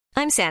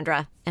I'm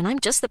Sandra, and I'm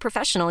just the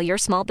professional your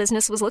small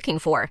business was looking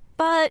for.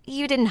 But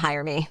you didn't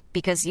hire me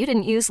because you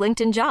didn't use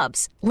LinkedIn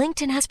Jobs.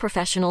 LinkedIn has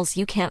professionals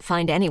you can't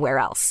find anywhere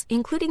else,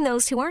 including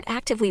those who aren't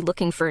actively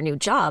looking for a new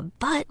job,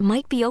 but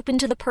might be open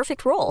to the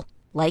perfect role,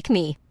 like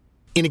me.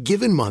 In a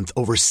given month,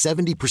 over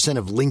 70%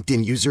 of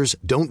LinkedIn users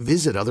don't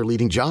visit other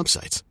leading job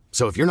sites.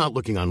 So if you're not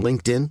looking on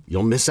LinkedIn,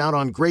 you'll miss out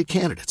on great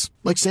candidates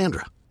like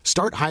Sandra.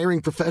 Start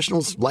hiring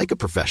professionals like a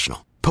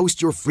professional.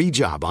 Post your free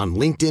job on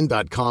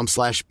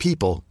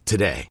linkedin.com/people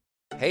today.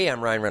 Hey,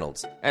 I'm Ryan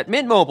Reynolds. At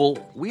Mint Mobile,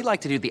 we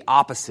like to do the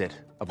opposite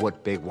of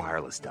what Big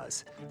Wireless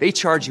does. They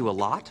charge you a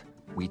lot,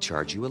 we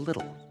charge you a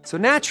little. So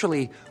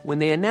naturally, when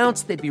they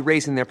announced they'd be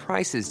raising their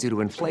prices due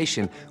to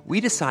inflation,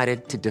 we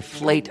decided to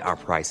deflate our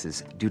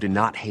prices due to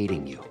not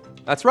hating you.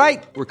 That's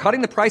right. We're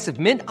cutting the price of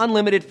Mint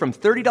Unlimited from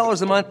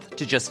 $30 a month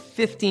to just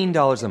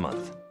 $15 a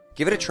month.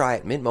 Give it a try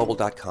at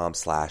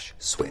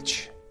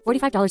mintmobile.com/switch.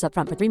 $45 up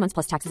front for 3 months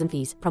plus taxes and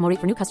fees. Promo rate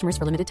for new customers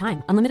for limited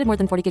time. Unlimited more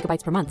than 40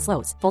 gigabytes per month.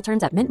 Slows full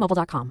terms at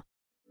mintmobile.com.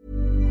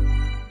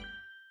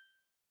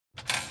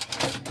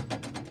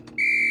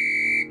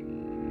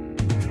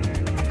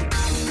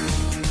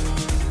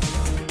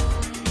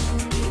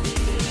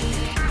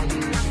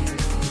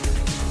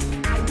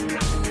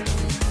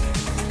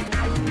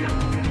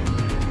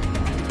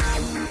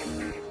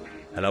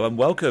 Hello and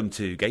welcome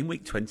to Game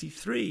Week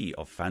 23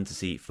 of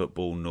Fantasy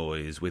Football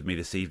Noise. With me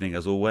this evening,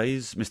 as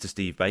always, Mr.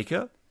 Steve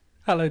Baker.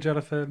 Hello,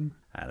 Jonathan.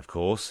 And, of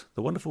course,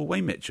 the wonderful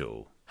Wayne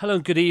Mitchell. Hello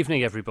and good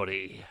evening,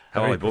 everybody.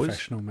 How are you, boys?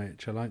 Professional,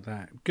 Mitch. I like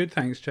that. Good,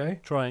 thanks,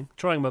 Jay. Trying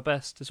my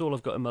best. It's all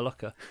I've got in my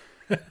locker.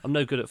 I'm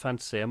no good at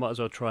fantasy. I might as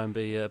well try and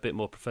be a bit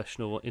more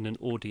professional in an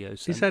audio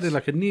sense. You sounded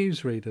like a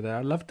newsreader there.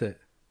 I loved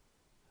it.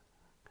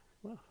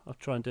 Well, I'll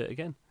try and do it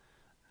again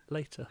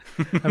later.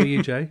 How are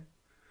you, Jay?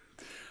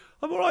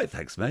 I'm all right,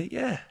 thanks, mate.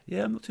 Yeah,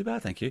 I'm not too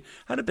bad, thank you.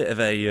 Had a bit of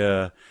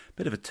a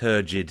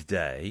turgid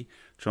day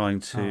trying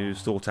to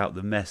sort out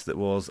the mess that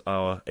was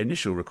our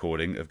initial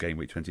recording of Game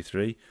Week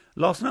 23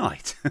 last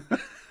night.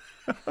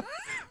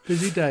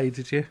 Busy day,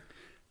 did you?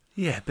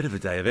 Yeah, a bit of a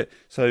day of it.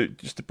 So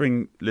just to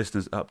bring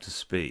listeners up to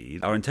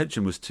speed, our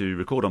intention was to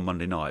record on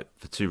Monday night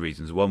for two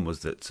reasons. One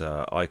was that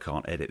I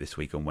can't edit this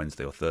week on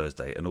Wednesday or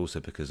Thursday, and also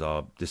because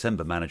our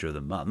December manager of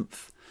the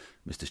month,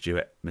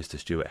 Mr.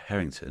 Stuart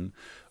Harrington,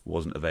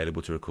 wasn't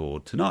available to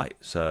record tonight.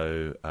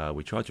 So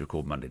we tried to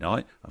record Monday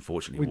night.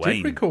 Unfortunately, we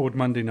did record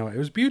Monday night. It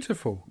was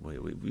beautiful.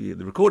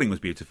 The recording was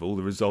beautiful.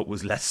 The result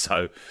was less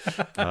so.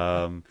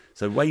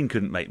 So Wayne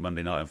couldn't make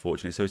Monday night,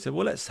 unfortunately. So he said,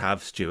 well, let's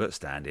have Stuart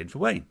stand in for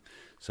Wayne.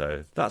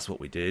 So that's what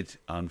we did.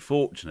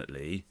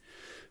 Unfortunately,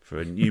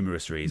 for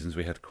numerous reasons,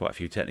 we had quite a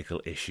few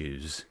technical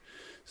issues.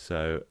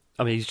 So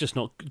I mean, he's just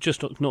not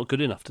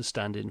good enough to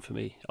stand in for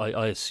me.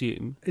 I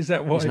assume. Is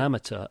that why he's an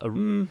amateur, a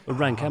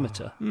rank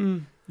amateur?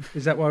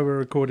 Is that why we're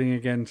recording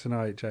again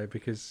tonight, Joe?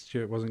 Because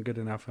Stuart wasn't good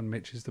enough and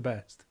Mitch is the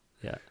best.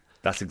 Yeah,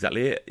 that's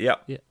exactly it. Yeah.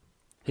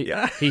 He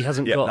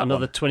hasn't got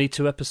another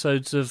 22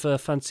 episodes of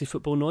Fantasy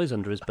Football Noise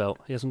under his belt.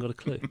 He hasn't got a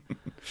clue.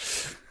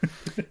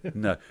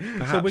 No,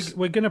 perhaps. So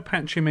we're going to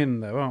patch him in,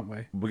 though, aren't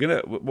we? What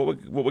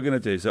we're going to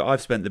do. So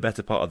I've spent the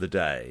better part of the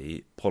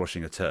day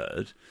polishing a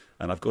turd,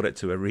 and I've got it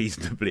to a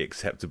reasonably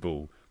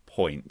acceptable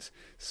point.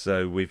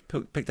 So we've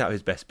picked out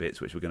his best bits,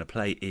 which we're going to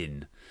play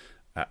in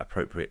at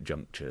appropriate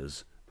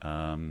junctures,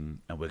 and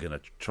we're going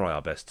to try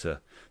our best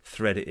to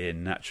thread it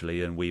in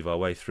naturally and weave our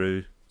way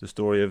through the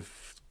story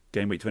of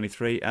Game Week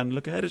 23 and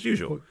look ahead as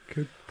usual. What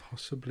could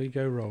possibly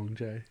go wrong,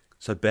 Jay?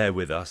 So bear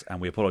with us, and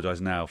we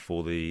apologise now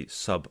for the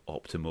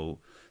suboptimal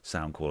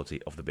sound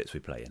quality of the bits we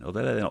play in.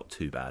 Although they're not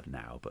too bad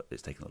now, but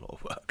it's taken a lot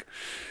of work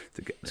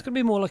to get there. It's going to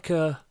be more like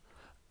a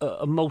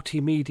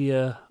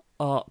multimedia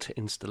art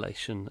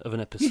installation of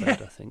an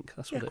episode, I think.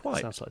 That's what it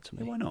sounds like to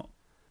me. Yeah, why not?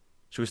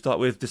 Should we start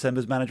with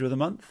December's Manager of the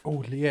Month?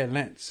 Oh, yeah,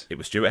 let's. It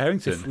was Stuart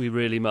Harrington. If we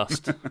really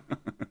must.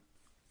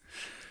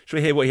 Should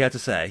we hear what he had to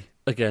say?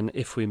 Again,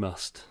 if we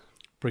must.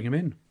 Bring him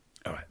in.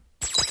 All right.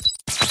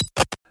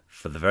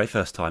 For the very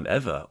first time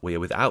ever, we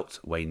are without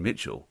Wayne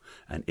Mitchell,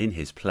 and in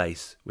his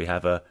place, we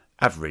have a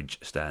average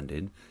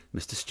stand-in,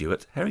 Mr.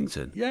 Stuart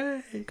Harrington.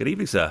 Yay! Good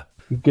evening, sir.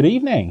 Good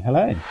evening.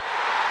 Hello.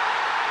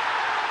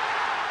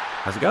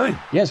 How's it going?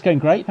 Yeah, it's going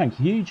great. Thank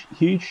you.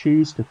 Huge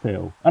shoes to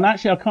fill. And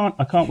actually,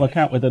 I can't work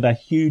out whether they're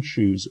huge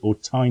shoes or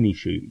tiny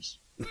shoes.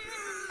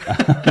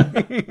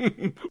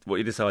 What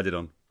you decided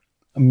on?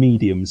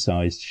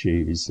 Medium-sized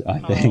shoes, I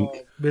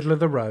think. Middle of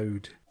the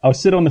road. I'll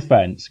sit on the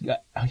fence.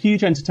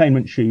 Huge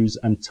entertainment shoes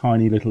and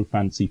tiny little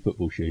fancy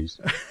football shoes.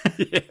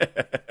 Yeah.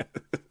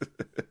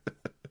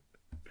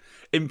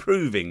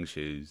 Improving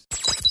shoes.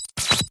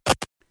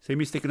 See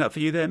me sticking up for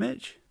you there,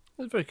 Mitch?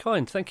 That's very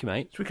kind. Thank you,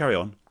 mate. Should we carry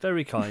on?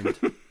 Very kind.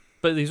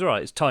 But he's all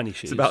right. It's tiny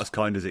shoes. It's about as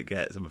kind as it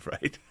gets, I'm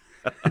afraid.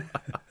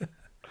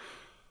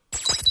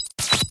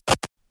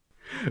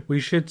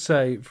 We should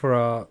say for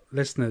our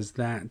listeners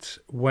that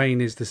Wayne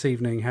is this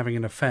evening having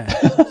an affair.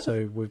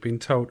 So we've been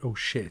told, oh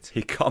shit.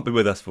 He can't be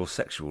with us for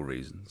sexual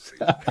reasons.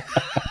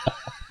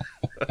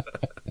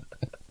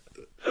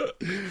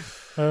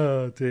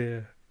 Oh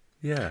dear.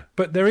 Yeah.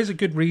 But there is a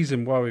good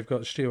reason why we've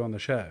got Stu on the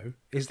show,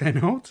 is there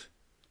not?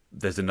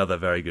 There's another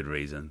very good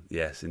reason.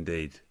 Yes,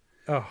 indeed.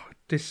 Oh,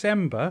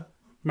 December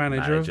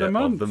Manager of the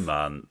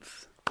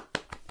Month.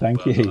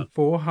 Thank you.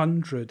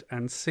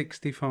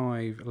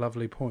 465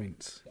 lovely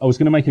points. I was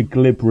going to make a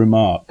glib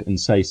remark and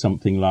say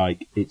something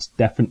like, it's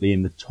definitely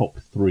in the top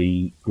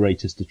 3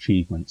 greatest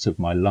achievements of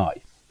my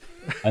life.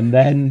 And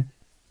then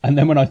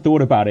when I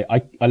thought about it,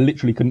 I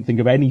literally couldn't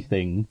think of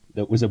anything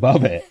that was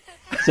above it.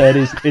 So it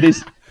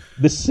is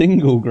the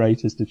single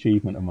greatest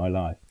achievement of my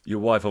life. Your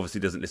wife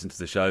obviously doesn't listen to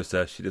the show,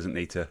 so she doesn't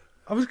need to.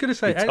 I was going to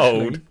say,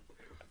 actually,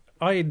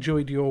 I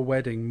enjoyed your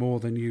wedding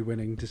more than you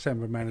winning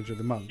December Manager of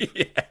the Month.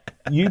 Yeah.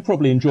 You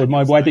probably enjoyed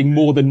my wedding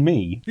more than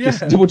me. Yeah.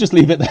 We'll just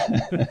leave it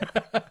there.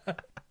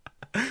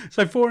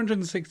 So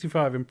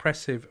 465,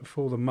 impressive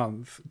for the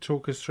month.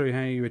 Talk us through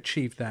how you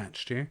achieved that,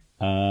 Stu.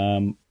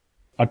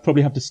 I'd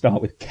probably have to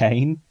start with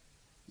Kane.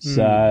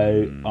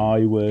 So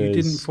I was... You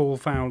didn't fall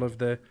foul of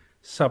the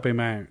sub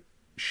him out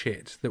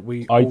shit that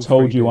we I all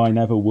told three you did. I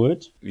never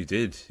would. You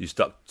did. You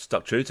stuck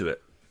true to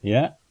it.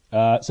 Yeah.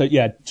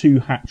 2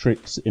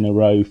 hat-tricks in a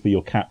row for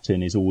your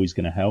captain is always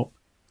going to help.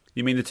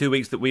 You mean the 2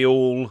 weeks that we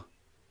all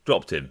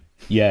dropped him?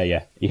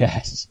 Yeah.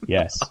 Yes.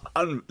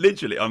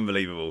 Literally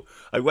unbelievable.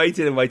 I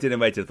waited and waited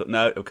and waited. I thought,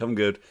 no, it'll come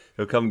good.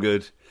 No, it'll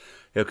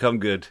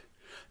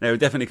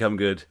definitely come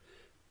good.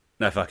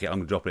 No, fuck it,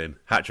 I'm dropping him.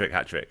 Hat-trick.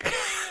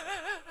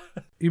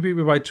 You beat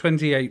me by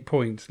 28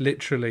 points,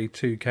 literally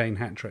 2 Kane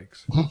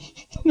hat-tricks.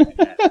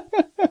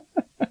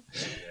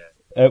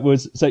 It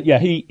was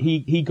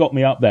he got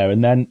me up there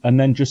and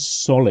then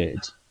just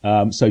solid.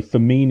 So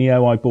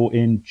Firmino I bought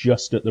in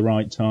just at the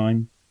right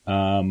time,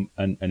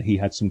 and he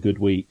had some good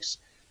weeks.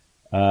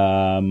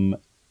 Vardy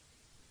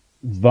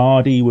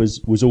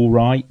was all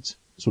right,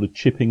 sort of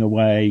chipping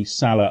away.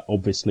 Salah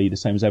obviously the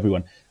same as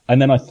everyone,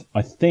 and then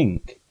I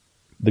think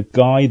the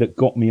guy that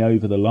got me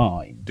over the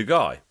line, The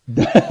guy.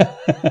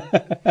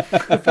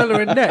 The fella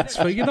in nets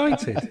for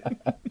United.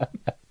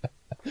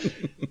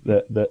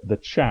 the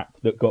chap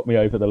that got me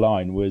over the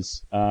line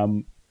was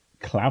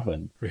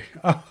Clavan.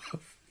 Oh,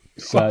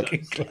 So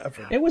fucking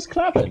clever. it was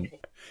Clavan.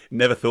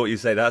 Never thought you'd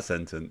say that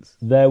sentence.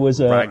 There was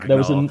a Ragnar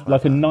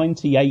like a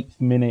 98th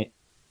minute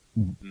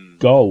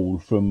goal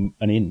from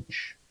an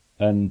inch,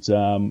 and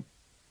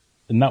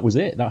that was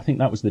it. I think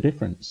that was the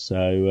difference.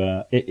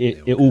 So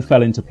it all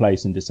fell into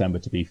place in December.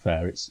 To be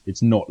fair,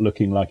 it's not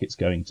looking like it's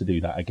going to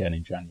do that again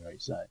in January.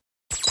 So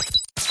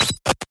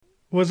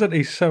Wasn't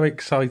he so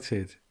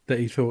excited that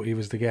he thought he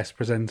was the guest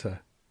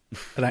presenter?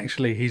 And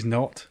actually, he's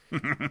not.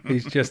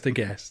 He's just a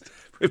guest.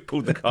 We've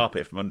pulled the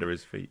carpet from under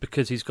his feet.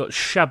 Because he's got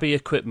shabby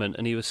equipment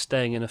and he was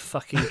staying in a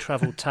fucking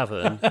travel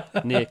tavern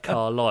near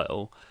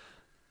Carlisle,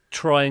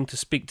 trying to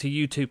speak to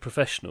you two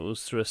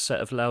professionals through a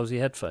set of lousy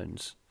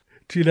headphones.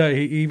 Do you know,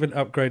 he even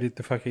upgraded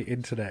the fucking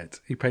internet.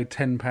 He paid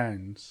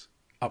 £10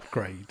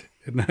 upgrade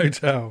in the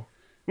hotel.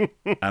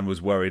 And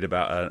was worried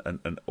about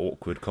an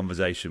awkward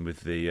conversation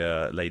with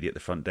the lady at the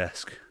front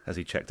desk as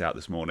he checked out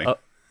this morning.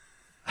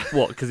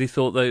 What? Because he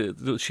thought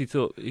she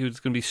thought he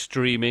was going to be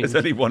streaming There's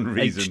only one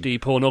reason.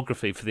 HD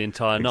pornography for the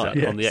entire night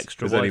Exactly. on the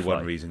extra There's Wi-Fi. only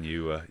one reason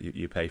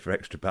you pay for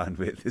extra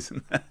bandwidth,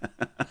 isn't there?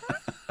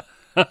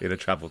 In a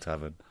travel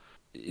tavern.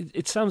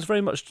 It sounds very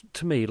much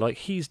to me like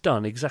he's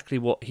done exactly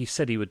what he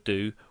said he would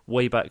do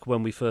way back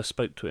when we first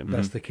spoke to him.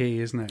 That's the key,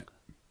 isn't it?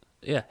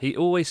 Yeah, he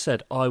always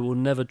said, I will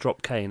never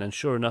drop Kane, and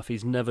sure enough,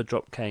 he's never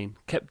dropped Kane.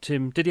 Kept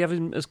him. Did he have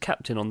him as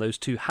captain on those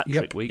 2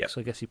 hat-trick weeks? Yep.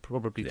 I guess he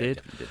probably Yeah, did.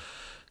 definitely did.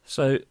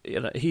 So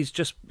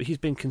he's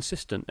been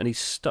consistent, and he's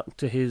stuck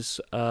to his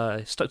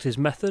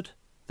method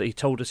that he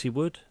told us he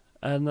would,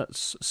 and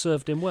that's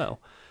served him well.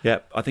 Yeah,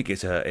 I think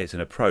it's an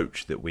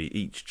approach that we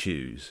each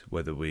choose,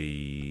 whether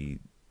we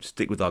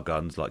stick with our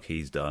guns like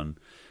he's done,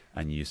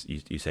 and you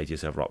say to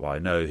yourself, right, well, I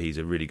know he's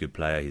a really good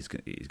player, he's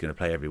going to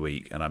play every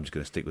week, and I'm just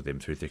going to stick with him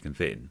through thick and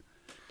thin.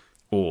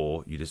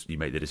 Or you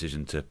make the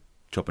decision to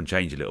chop and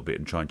change a little bit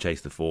and try and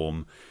chase the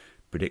form,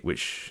 predict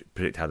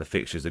how the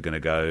fixtures are going to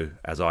go,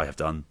 as I have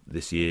done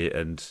this year.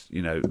 And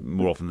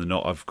more often than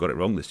not, I've got it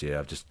wrong this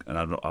year.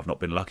 I've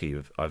not been lucky.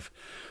 I've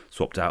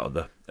swapped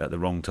out at the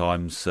wrong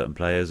times certain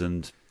players,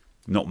 and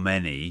not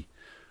many.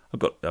 I've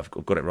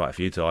got it right a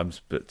few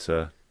times, but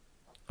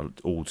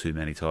all too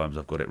many times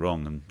I've got it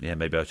wrong. And yeah,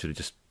 maybe I should have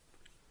just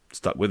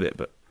stuck with it.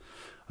 But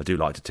I do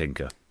like to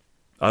tinker.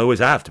 I always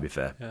have, to be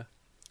fair. Yeah.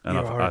 And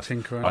You are a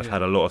tinkerer, aren't I've you?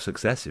 had a lot of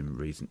success in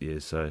recent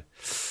years. So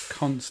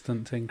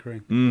Constant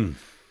tinkering.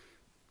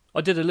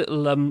 I did a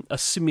little a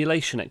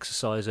simulation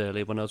exercise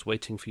earlier when I was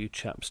waiting for you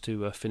chaps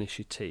to finish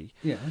your tea.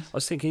 Yes. I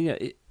was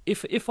thinking,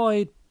 if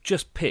I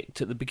just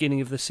picked at the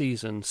beginning of the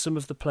season some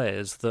of the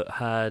players that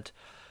had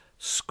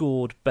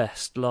scored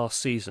best last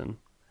season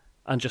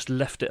and just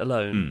left it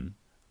alone,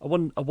 I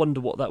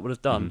wonder what that would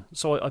have done.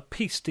 So I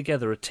pieced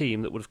together a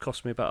team that would have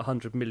cost me about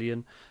 100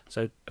 million.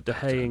 So De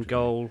Gea in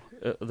goal,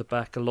 at the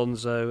back,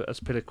 Alonso,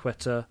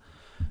 Azpilicueta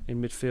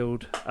in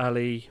midfield,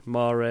 Ali,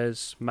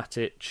 Mahrez,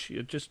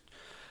 Matic. Just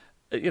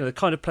the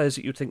kind of players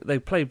that you'd think they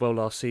played well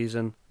last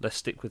season. Let's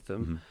stick with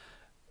them.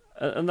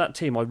 And that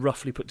team I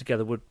roughly put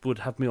together would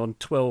have me on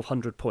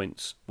 1,200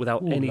 points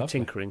without any lovely.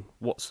 tinkering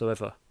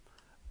whatsoever.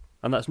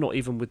 And that's not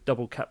even with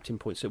double captain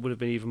points. It would have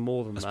been even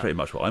more than that. That's pretty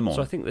much what I'm on.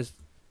 So I think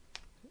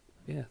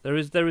there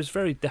is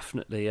very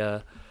definitely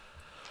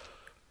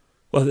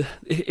well,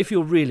 if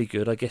you're really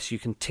good, I guess you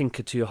can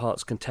tinker to your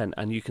heart's content,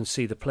 and you can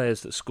see the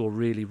players that score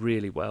really,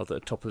 really well, that are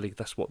top of the league,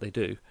 that's what they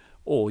do.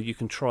 Or you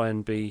can try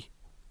and be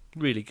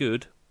really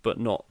good, but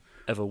not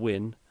ever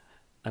win,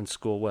 and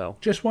score well.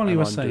 Just while you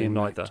were saying doing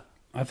neither.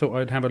 I thought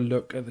I'd have a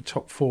look at the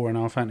top 4 in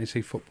our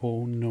Fantasy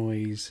Football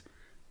Noise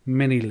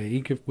mini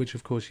league, which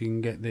of course you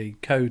can get the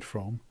code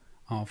from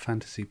our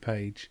fantasy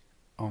page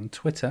on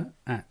Twitter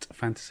at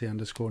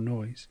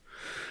fantasy_noise.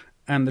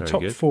 And the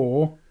top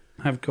 4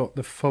 have got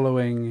the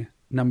following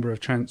number of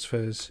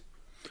transfers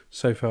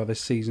so far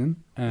this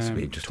season.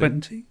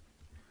 20,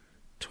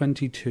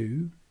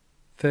 22,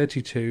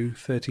 32,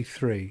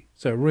 33.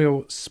 So a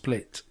real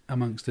split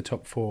amongst the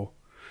top 4.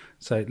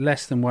 So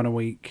less than 1 a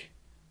week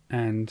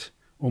and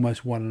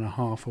almost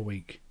 1.5 a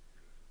week.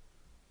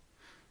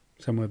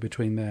 Somewhere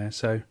between there.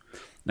 So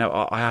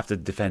now I have to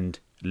defend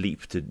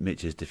leap to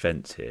Mitch's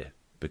defence here,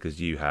 because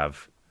you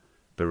have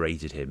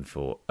berated him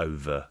for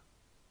over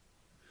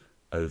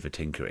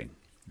tinkering.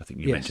 I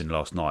think you mentioned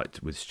last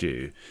night with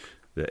Stu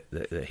that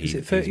he's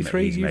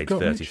made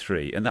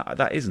 33, and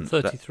that isn't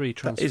 33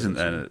 transfers.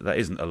 That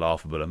isn't a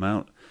laughable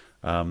amount,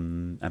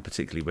 and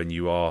particularly when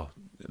you are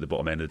at the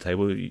bottom end of the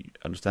table,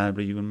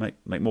 understandably you can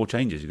make more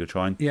changes. You can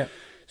try and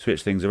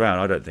switch things around.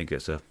 I don't think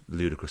it's a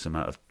ludicrous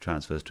amount of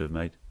transfers to have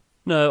made.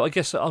 No, I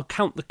guess I'll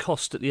count the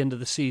cost at the end of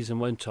the season,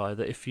 won't I?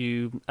 That if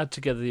you add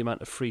together the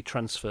amount of free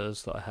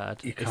transfers that I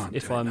had, you can't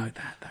if do I'm it like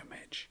that, though,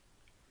 Mitch.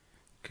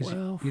 Because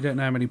you don't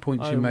know how many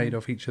points you made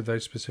off each of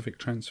those specific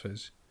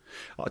transfers.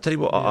 I'll tell you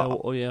what,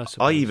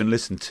 I even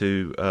listened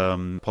to a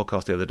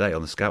podcast the other day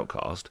on the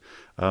Scoutcast,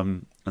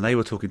 and they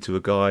were talking to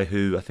a guy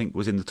who I think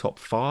was in the top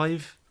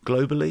 5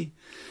 globally,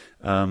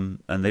 and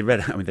they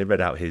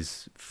read out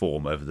his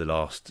form over the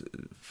last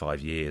 5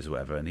 years or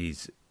whatever, and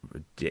he's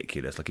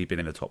ridiculous. Like, he'd been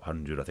in the top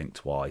 100 I think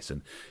twice,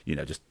 and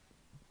just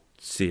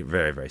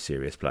very, very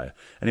serious player.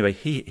 Anyway,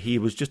 he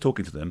was just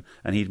talking to them,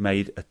 and he'd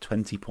made a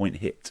 20-point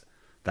hit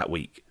that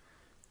week,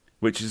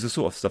 which is the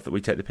sort of stuff that we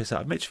take the piss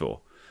out of Mitch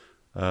for.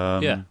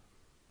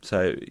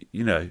 So,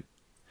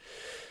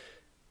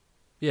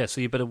 Yeah,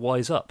 so you better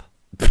wise up.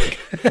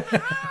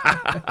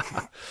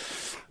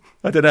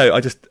 I don't know.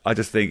 I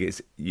just think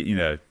it's,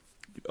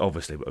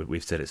 obviously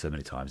we've said it so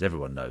many times.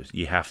 Everyone knows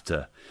you have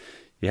to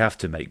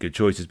make good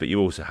choices, but you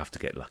also have to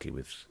get lucky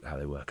with how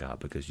they work out,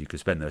 because you could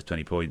spend those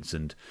 20 points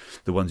and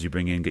the ones you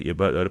bring in get you a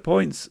boatload of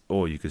points,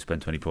 or you could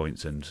spend 20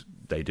 points and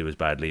they do as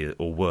badly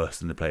or worse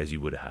than the players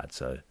you would have had.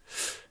 So,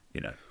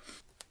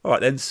 All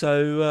right then,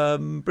 so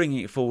bringing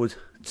it forward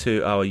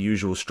to our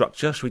usual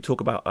structure, should we talk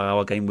about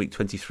our game week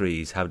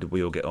 23s? How did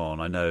we all get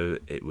on? I know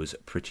it was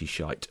pretty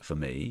shite for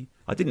me.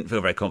 I didn't feel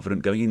very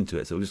confident going into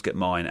it, so we'll just get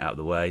mine out of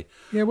the way.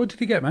 Yeah, what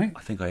did you get, mate?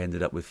 I think I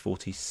ended up with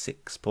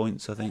 46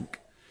 points, I think.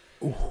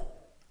 Ooh,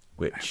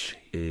 which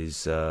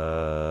is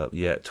 12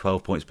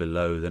 points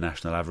below the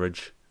national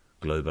average,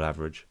 global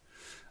average.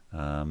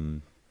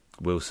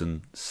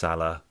 Wilson,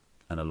 Salah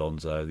and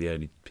Alonso, the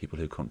only people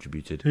who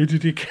contributed. Who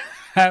did you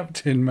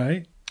captain,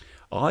 mate?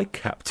 I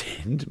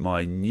captained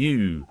my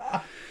new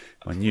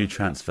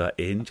transfer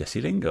in,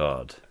 Jesse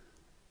Lingard.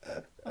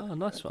 Oh,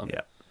 nice one.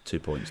 Yeah, 2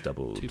 points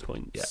doubled. 2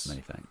 points. Yeah,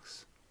 many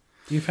thanks.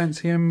 Do you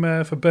fancy him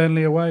for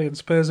Burnley away and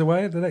Spurs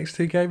away the next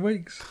 2 game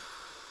weeks?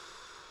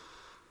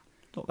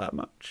 Not that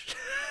much.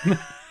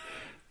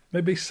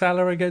 Maybe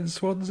Salah against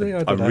Swansea?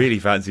 I don't know. Really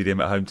fancied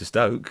him at home to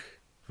Stoke.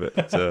 But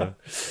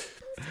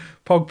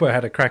Pogba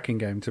had a cracking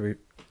game, to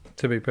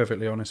be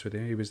perfectly honest with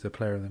you. He was the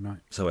player of the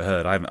night. So I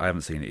heard. I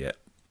haven't seen it yet.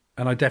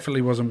 And I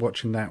definitely wasn't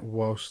watching that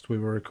whilst we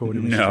were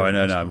recording. No.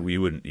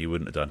 You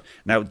wouldn't have done.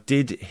 Now,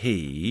 did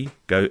he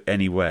go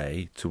any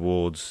way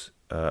towards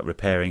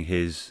repairing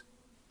his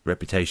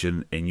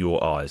reputation in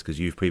your eyes? Because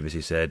you've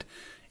previously said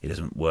he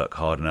doesn't work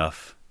hard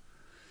enough.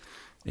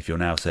 If you're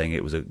now saying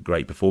it was a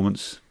great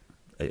performance,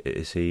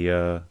 is he?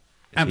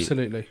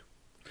 Absolutely.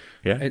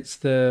 Yeah.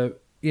 It's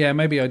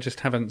maybe I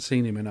just haven't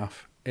seen him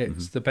enough.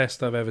 It's the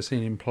best I've ever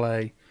seen him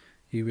play.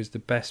 He was the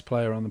best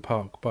player on the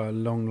park by a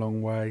long,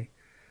 long way.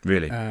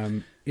 Really?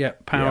 Power,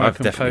 I've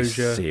composure. definitely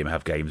seen him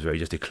have games where he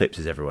just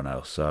eclipses everyone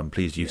else. So I'm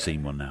pleased you've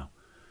seen one now.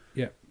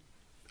 Yeah,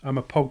 I'm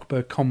a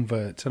Pogba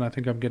convert, and I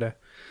think I'm gonna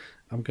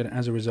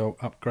as a result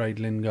upgrade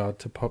Lingard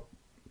to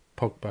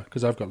Pogba,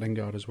 because I've got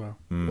Lingard as well.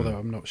 Although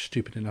I'm not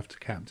stupid enough to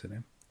captain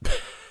him.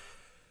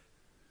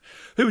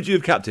 Who would you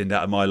have captained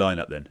out of my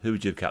lineup then? Who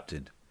would you have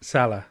captained?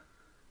 Salah.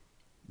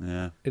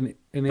 Yeah. In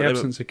the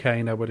absence of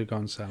Kane, I would have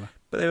gone Salah.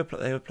 But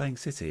they were playing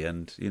City,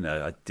 and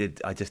I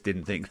just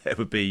didn't think there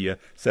would be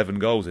 7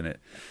 goals in it.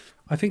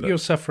 I think you're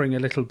suffering a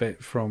little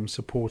bit from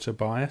supporter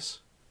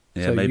bias.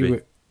 Yeah, so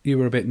maybe you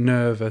were a bit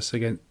nervous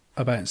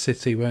about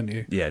City, weren't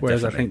you? Yeah,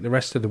 Whereas definitely. I think the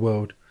rest of the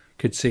world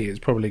could see it's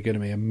probably going to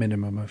be a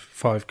minimum of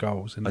 5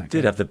 goals. I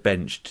did have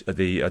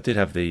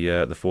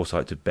the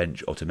foresight to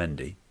bench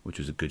Otamendi, which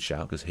was a good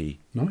shout because he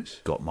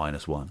got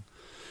 -1.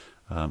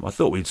 I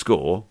thought we'd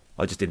score.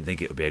 I just didn't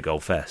think it would be a goal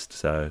fest.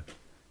 So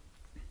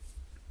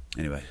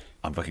anyway.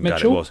 I'm fucking glad it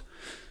Mitchell? was.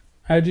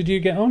 How did you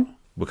get on?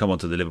 We'll come on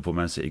to the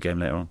Liverpool-Man City game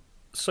later on.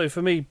 So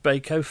for me,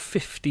 Bako,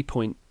 50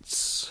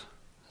 points.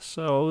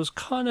 So I was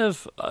kind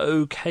of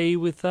okay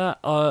with that.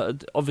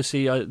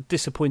 Obviously, I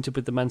disappointed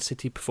with the Man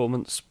City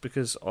performance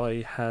because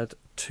I had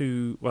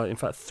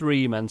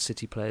three Man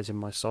City players in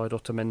my side,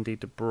 Otamendi,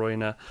 De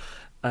Bruyne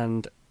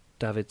and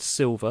David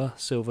Silva.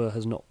 Silva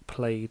has not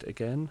played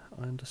again,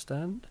 I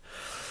understand.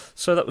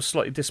 So that was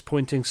slightly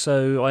disappointing.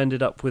 So I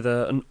ended up with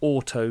an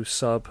auto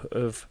sub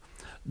of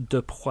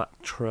De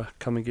Poitre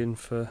coming in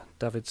for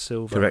David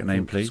Silva. Correct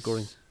name, please.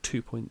 Scoring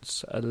 2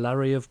 points.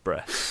 Larry of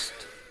Brest.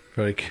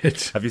 Very good.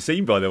 Have you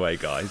seen, by the way,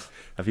 guys,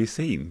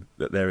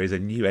 that there is a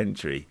new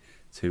entry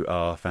to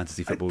our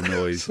Fantasy Football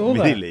Noise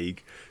mini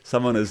league?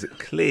 Someone has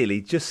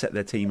clearly just set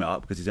their team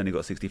up because he's only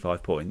got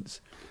 65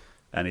 points,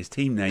 and his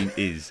team name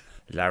is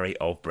Larry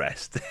of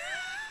Brest.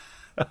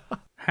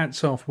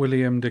 Hats off,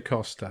 William da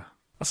Costa.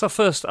 That's our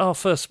first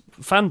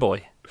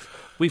fanboy.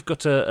 We've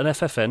got an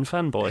FFN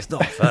fanboy. It's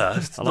not a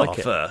first. I like not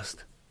a it.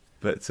 first.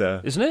 But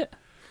isn't it?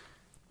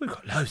 We've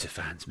got loads of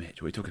fans,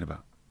 Mitch. What are you talking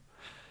about?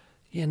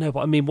 Yeah, no, but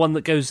I mean one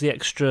that goes the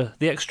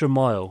extra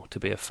mile to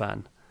be a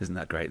fan. Isn't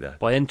that great, though?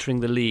 By entering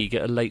the league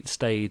at a late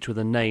stage with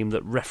a name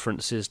that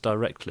references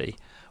directly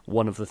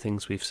one of the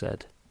things we've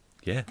said.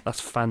 Yeah. That's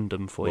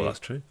fandom for you. Well,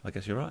 that's true. I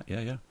guess you're right.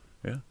 Yeah.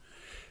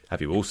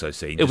 Have you also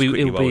seen...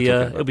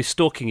 It'll be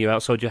stalking you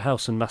outside your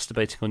house and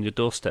masturbating on your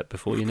doorstep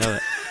before you know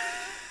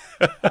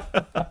it.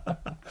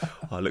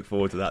 I look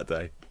forward to that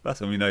day. That's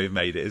when we know you've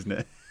made it, isn't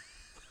it?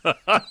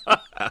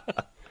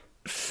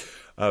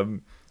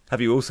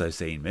 Have you also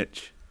seen,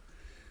 Mitch,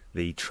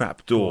 the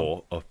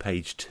trapdoor of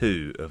page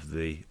 2 of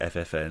the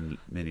FFN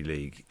mini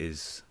league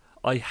is...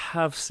 I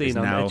have seen.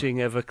 I'm now, edging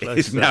ever closer.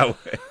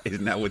 Is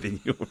now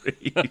within your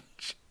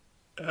reach.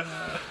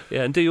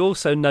 Yeah, and do you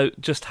also note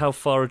just how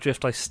far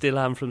adrift I still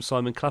am from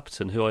Simon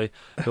Clapperton,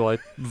 who I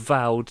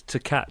vowed to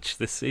catch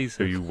this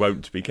season? Who you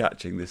won't be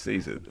catching this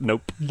season?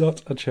 Nope.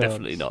 Not a chance.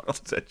 Definitely not.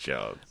 Not a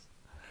chance.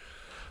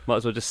 Might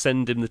as well just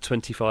send him the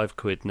 25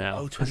 quid now.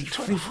 Oh,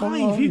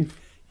 25? You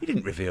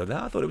didn't reveal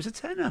that. I thought it was a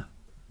tenner.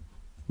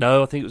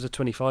 No, I think it was a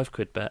 25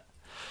 quid bet.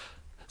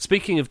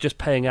 Speaking of just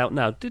paying out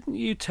now, didn't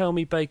you tell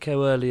me,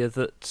 Bako, earlier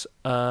that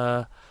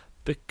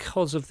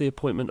because of the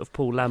appointment of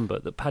Paul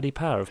Lambert, that Paddy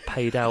Power have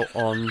paid out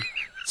on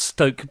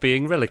Stoke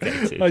being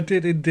relegated? I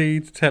did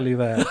indeed tell you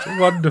that.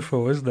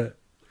 Wonderful, isn't it?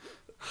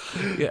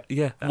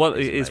 Yeah. That Well,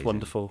 is it is amazing.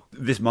 wonderful.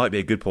 This might be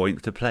a good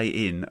point to play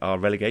in our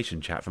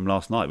relegation chat from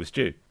last night with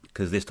Stu,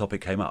 because this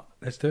topic came up.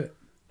 Let's do it.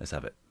 Let's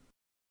have it.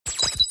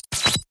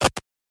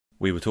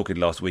 We were talking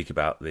last week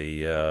about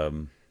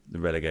the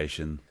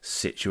relegation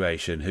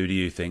situation. Who do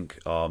you think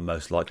are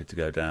most likely to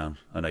go down?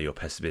 I know you're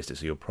pessimistic,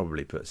 so you'll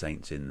probably put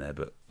Saints in there,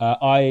 but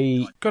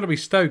Got to be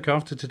Stoke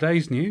after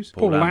today's news.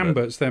 Paul Paul Lambert.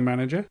 Lambert's their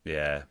manager.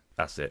 yeah,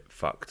 that's it.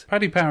 Fucked.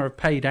 Paddy Power have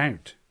paid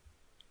out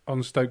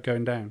on Stoke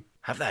going down.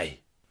 Have they?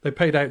 They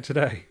paid out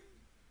today.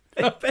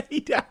 They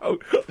paid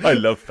out. I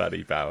love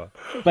Paddy Power.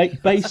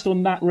 Based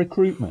on that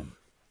recruitment.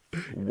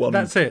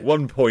 That's it.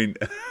 1 point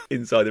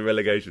inside the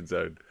relegation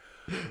zone.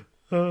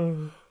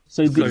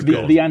 So good.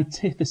 the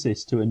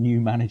antithesis to a new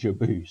manager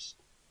boost.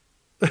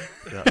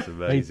 That's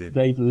amazing.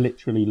 They've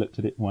literally looked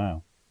at it.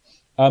 Wow.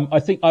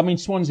 I mean,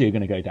 Swansea are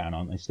going to go down,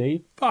 aren't they,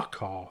 Steve?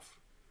 Fuck off.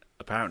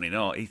 Apparently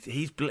not.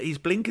 He's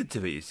blinkered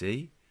to it, you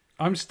see.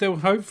 I'm still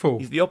hopeful.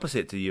 He's the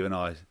opposite to you and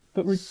I.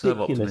 But So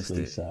ridiculously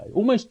optimistic. so.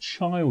 Almost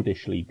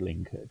childishly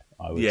blinkered,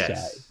 I would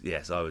say.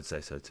 Yes, I would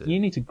say so too. You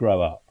need to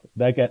grow up.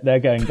 They're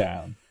going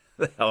down.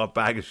 They are a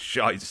bag of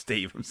shite,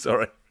 Steve. I'm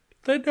sorry.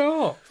 They're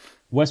not.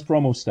 West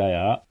Brom will stay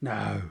up.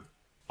 No.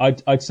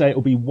 I'd say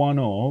it'll be one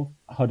of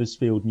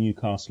Huddersfield,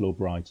 Newcastle, or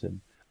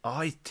Brighton.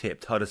 I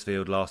tipped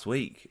Huddersfield last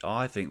week.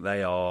 I think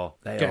they are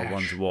Gash.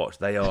 one to watch.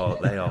 They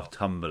are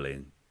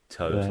tumbling. They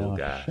Total are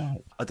gash.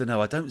 shite. I don't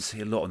know. I don't see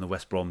a lot on the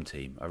West Brom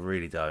team. I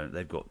really don't.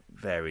 They've got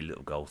very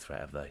little goal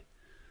threat, have they?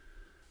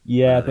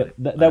 Yeah, I know but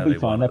they- I they'll know be they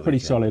fine. won They're at the pretty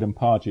weekend. solid, and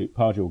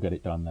Pardew will get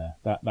it done there.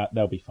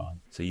 They'll be fine.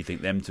 So you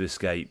think them to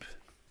escape?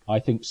 I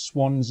think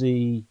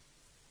Swansea,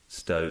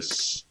 Stoke,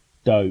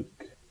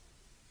 Stoke,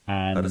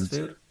 and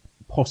Huddersfield?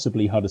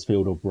 possibly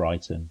Huddersfield or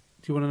Brighton.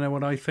 Do you want to know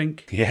what I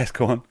think? Yes,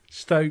 go on.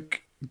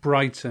 Stoke,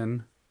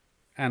 Brighton,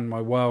 and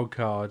my wild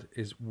card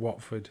is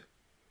Watford.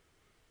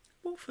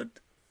 Watford.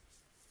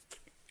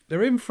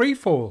 They're in free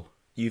fall.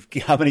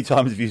 How many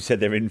times have you said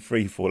they're in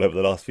free fall over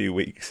the last few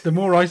weeks? The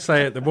more I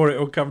say it, the more it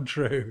will come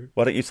true.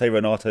 Why don't you say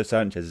Renato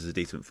Sanchez is a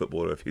decent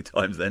footballer a few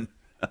times then?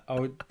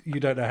 Oh, you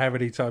don't know how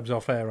many times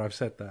off air I've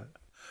said that.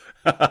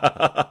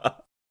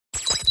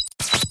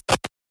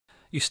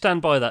 You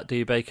stand by that, do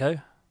you,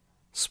 Bako?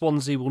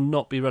 Swansea will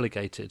not be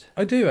relegated.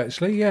 I do,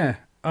 actually, yeah.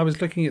 I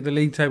was looking at the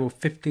league table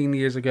 15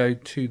 years ago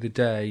to the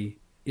day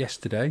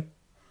yesterday,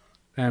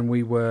 and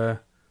we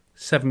were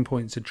 7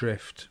 points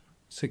adrift,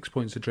 6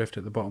 points adrift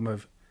at the bottom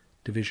of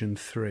Division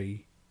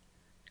 3,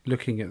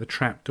 looking at the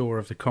trapdoor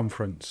of the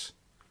conference.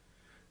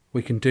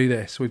 We can do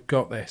this. We've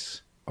got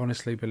this.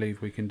 Honestly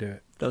believe we can do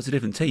it. That was a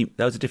different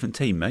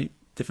team. Mate.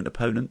 Different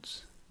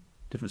opponents,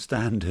 different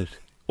standard.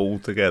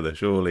 altogether,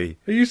 surely.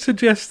 Are you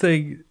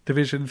suggesting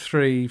Division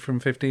 3 from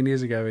 15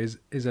 years ago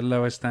is a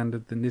lower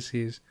standard than this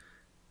year's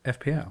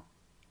FPL?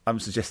 I'm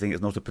suggesting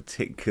it's not a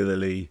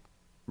particularly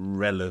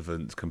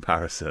relevant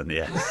comparison,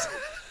 yes.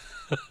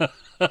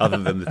 Other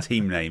than the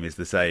team name is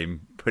the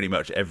same, pretty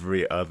much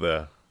every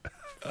other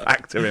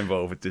factor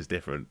involved is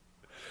different.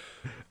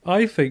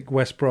 I think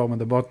West Brom are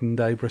the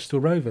modern-day Bristol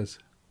Rovers.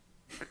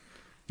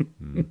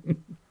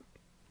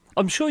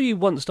 I'm sure you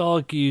once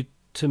argued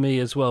to me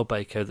as well,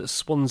 Baco, that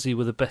Swansea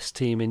were the best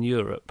team in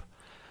Europe.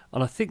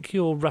 And I think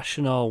your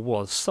rationale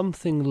was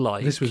something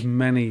like... This was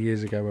many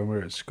years ago when we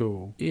were at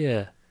school.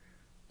 Yeah.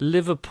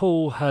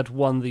 Liverpool had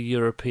won the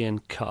European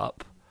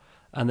Cup,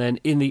 and then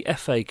in the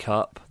FA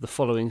Cup the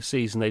following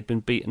season they'd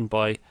been beaten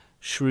by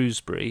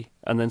Shrewsbury,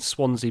 and then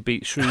Swansea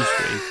beat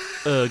Shrewsbury.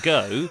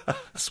 Ergo,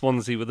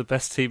 Swansea were the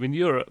best team in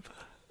Europe.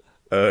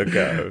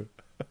 Ergo.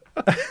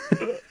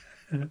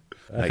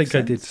 I think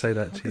I did say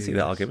that to you. I can see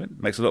that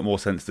argument. Makes a lot more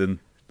sense than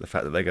the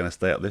fact that they're going to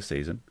stay up this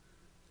season.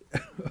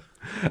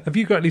 Have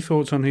you got any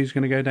thoughts on who's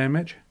going to go down,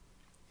 Mitch?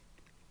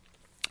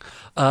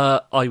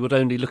 I would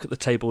only look at the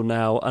table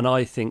now, and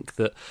I think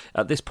that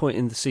at this point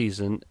in the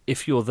season,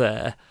 if you're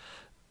there,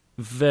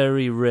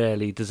 very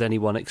rarely does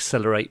anyone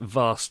accelerate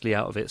vastly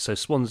out of it. So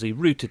Swansea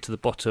rooted to the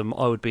bottom.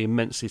 I would be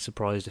immensely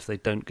surprised if they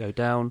don't go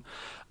down.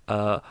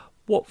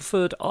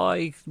 Watford,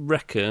 I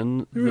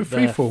reckon that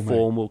their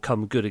form will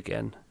come good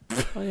again.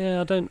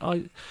 I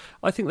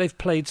think they've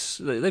played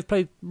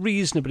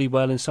reasonably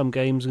well in some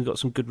games and got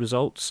some good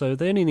results. So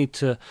they only need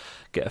to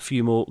get a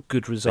few more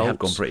good results. They have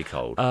gone pretty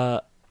cold.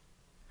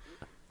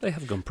 They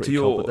have gone pretty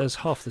cold, but there's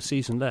half the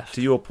season left.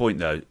 To your point,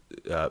 though,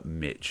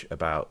 Mitch,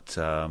 about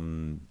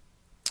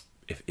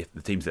if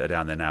the teams that are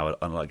down there now are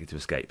unlikely to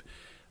escape,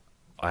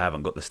 I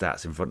haven't got the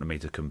stats in front of me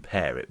to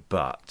compare it,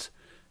 but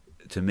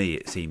to me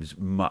it seems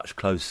much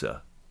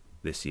closer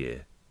this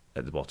year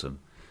at the bottom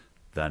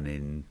than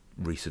in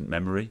recent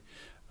memory.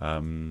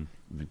 I'm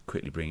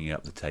quickly bringing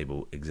up the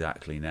table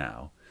exactly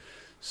now.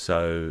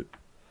 So,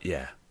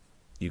 yeah,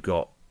 you've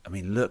got... I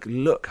mean,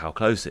 look how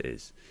close it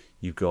is.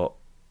 You've got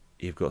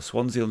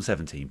Swansea on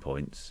 17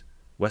 points,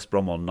 West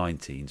Brom on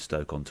 19,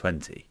 Stoke on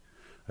 20.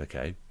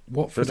 Okay,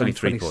 Watford so only on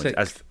 3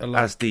 points.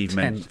 As Steve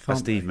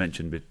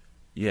mentioned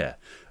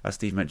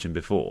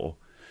before,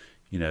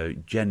 you know,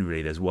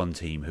 generally there's one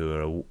team who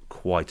are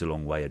quite a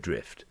long way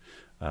adrift,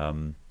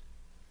 and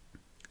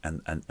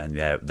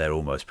they're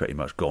almost pretty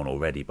much gone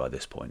already by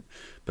this point.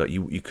 But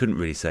you couldn't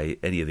really say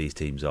any of these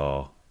teams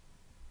are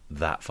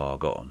that far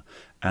gone.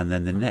 And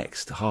then the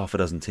next half a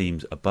dozen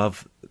teams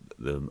above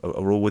them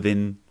are all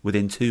within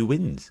 2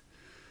 wins.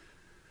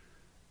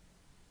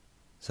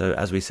 So,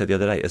 as we said the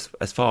other day,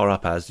 as far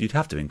up as you'd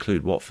have to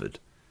include Watford,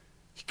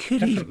 you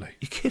could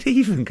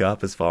even go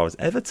up as far as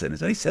Everton.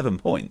 It's only 7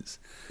 points.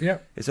 Yeah,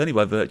 it's only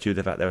by virtue of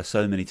the fact there are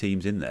so many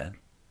teams in there.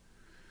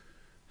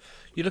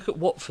 You look at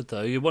Watford,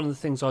 though. One of the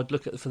things I'd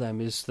look at for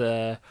them is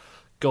their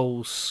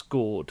goals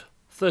scored.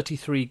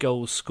 33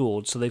 goals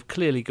scored, so they've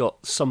clearly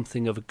got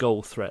something of a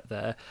goal threat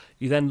there.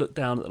 You then look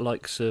down at the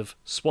likes of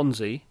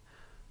Swansea.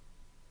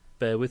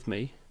 Bear with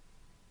me.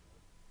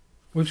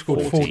 We've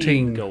scored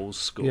 14 goals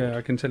scored. Yeah,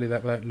 I can tell you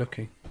that without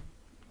looking.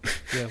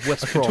 Yeah,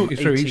 West I can Brom, talk you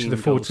through each of the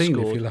 14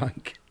 if you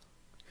like.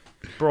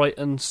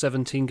 Brighton,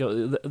 17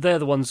 goals. They're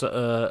the ones that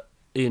are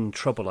in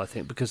trouble, I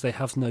think, because they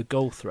have no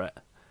goal threat.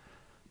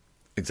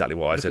 Exactly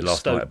what I said last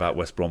Stoke. night about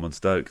West Brom and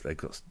Stoke. They've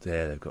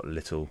got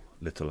little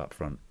up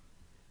front.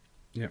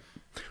 Yeah.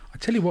 I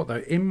tell you what,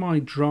 though, in my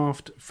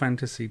draft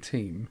fantasy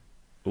team...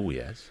 Oh,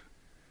 yes.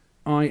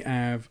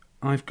 I've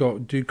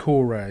got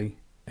Doucouré,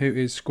 who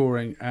is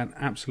scoring an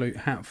absolute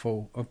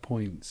hatful of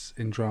points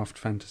in draft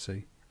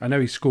fantasy. I know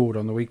he scored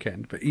on the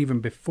weekend, but even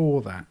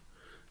before that,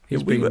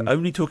 we were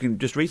only talking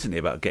just recently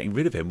about getting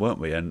rid of him, weren't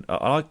we? And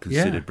I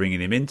considered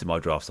bringing him into my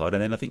draft side,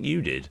 and then I think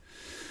you did.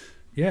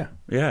 Yeah.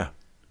 Yeah.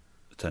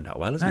 It turned out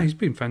well, hasn't it? He's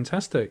been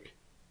fantastic.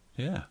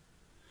 Yeah.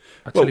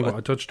 I tell you what, I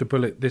dodged a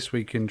bullet this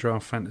week in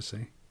draft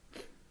fantasy.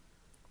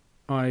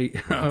 I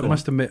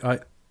must admit, I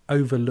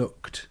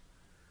overlooked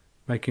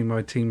making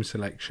my team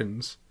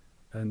selections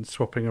and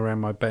swapping around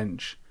my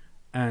bench.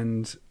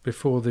 And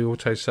before the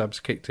auto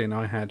subs kicked in,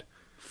 I had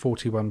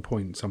 41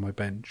 points on my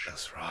bench.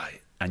 That's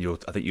right. And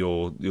I think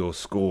your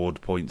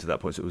scored points at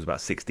that point, so it was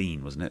about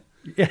 16, wasn't it?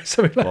 Yeah,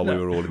 something like While that.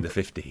 we were all in the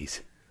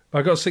 50s.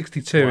 I got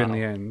 62 in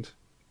the end.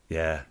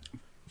 Yeah.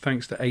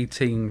 Thanks to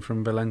 18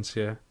 from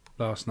Valencia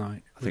last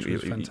night, which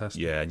was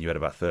fantastic. Yeah, and you had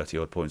about 30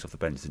 odd points off the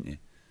bench, didn't you?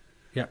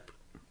 Yep.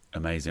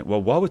 Amazing.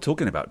 Well, while we're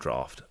talking about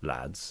draft,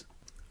 lads,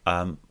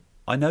 I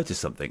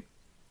noticed something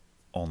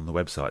on the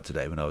website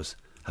today when I was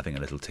having a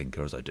little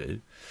tinker, as I do.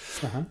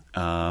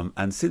 Uh-huh.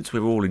 And since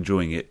we're all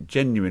enjoying it,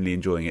 genuinely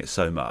enjoying it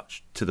so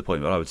much, to the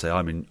point where I would say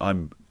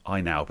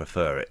I now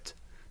prefer it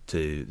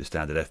to the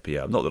standard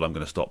FPL. Not that I'm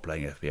going to stop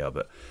playing FPL,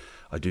 but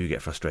I do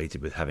get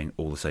frustrated with having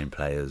all the same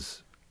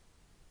players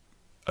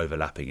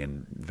overlapping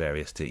in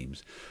various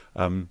teams.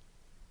 But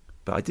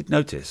I did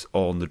notice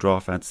on the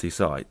Draft Fantasy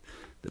site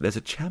that there's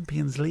a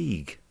Champions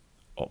League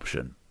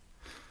option.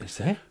 Is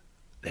there?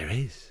 There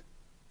is.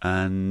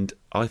 And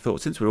I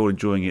thought, since we're all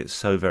enjoying it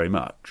so very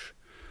much,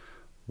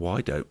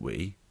 why don't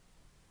we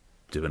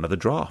do another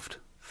draft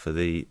for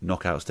the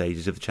knockout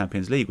stages of the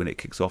Champions League when it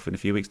kicks off in a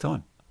few weeks'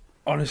 time?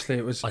 Honestly,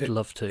 I'd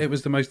love to. It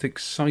was the most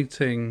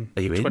exciting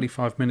Are you in?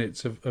 25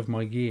 minutes of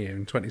my year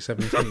in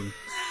 2017.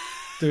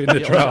 Doing the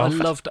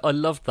draft. I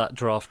loved that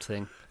draft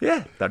thing.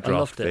 Yeah, that I draft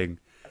loved it. thing.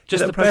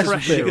 Just Yeah, the that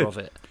pressure of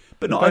it.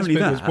 But The not best only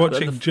bit was that,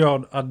 watching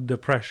John under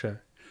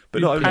pressure. But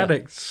He not only-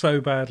 panicked so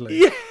badly.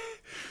 Yeah.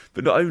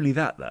 But not only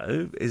that,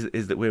 though,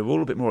 is that we're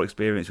all a bit more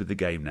experienced with the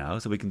game now,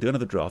 so we can do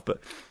another draft. But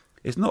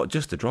it's not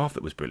just the draft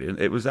that was brilliant.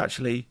 It was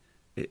actually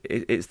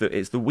it's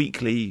the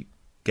weekly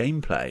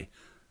gameplay.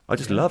 I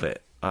just love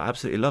it. I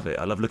absolutely love it.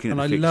 I love looking at And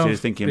the I fixtures, love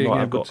thinking, being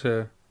right, I've able got.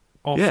 to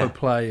offer Yeah.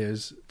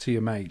 players to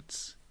your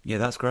mates, Yeah,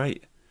 that's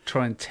great.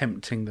 try and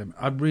tempting them.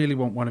 I really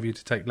want one of you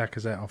to take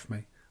Lacazette off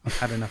me. I've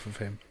had enough of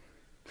him.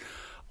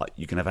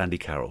 You can have Andy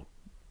Carroll.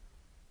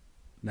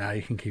 Now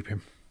you can keep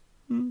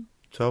him.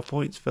 12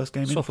 points, first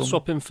game in.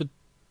 Swap him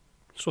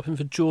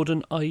for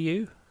Jordan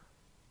Ayew.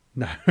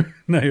 No,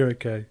 no, you're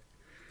okay.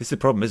 This is the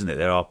problem, isn't it?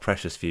 There are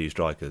precious few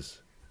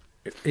strikers.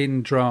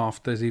 In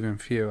draft, there's even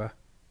fewer.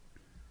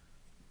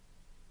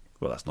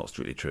 Well, that's not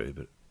strictly true,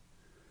 but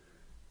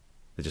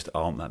there just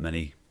aren't that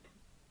many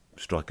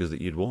strikers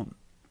that you'd want.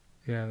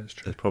 Yeah, that's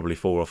true. There's probably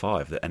 4 or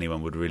 5 that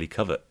anyone would really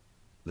covet.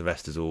 The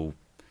rest is all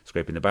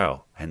scraping the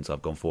barrel. Hence,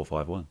 I've gone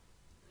 4-5-1.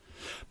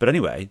 But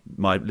anyway,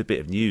 my bit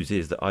of news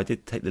is that I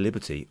did take the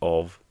liberty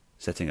of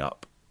setting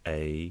up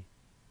a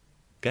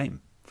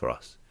game for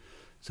us.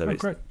 So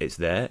great. it's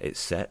there, it's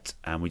set,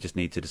 and we just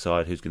need to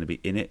decide who's going to be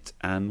in it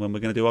and when we're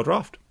going to do our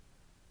draft.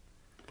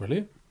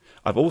 Brilliant.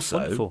 I've also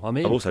Wonderful, I'm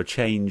in. I've also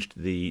changed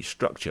the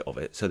structure of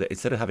it so that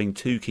instead of having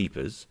 2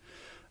 keepers,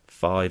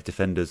 5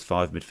 defenders,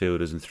 5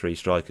 midfielders, and 3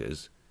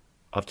 strikers,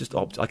 I've just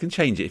I can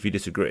change it if you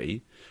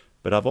disagree,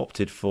 but I've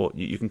opted for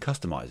you can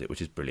customise it,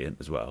 which is brilliant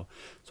as well.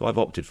 So I've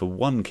opted for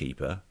 1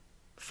 keeper,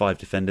 5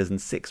 defenders, and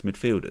 6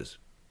 midfielders.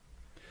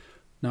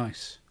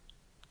 Nice.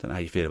 Don't know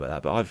how you feel about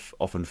that, but I've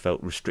often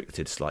felt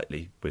restricted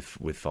slightly with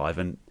 5,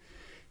 and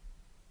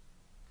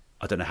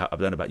I don't know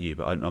about you,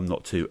 but I'm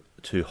not too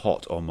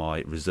hot on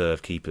my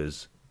reserve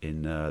keepers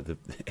in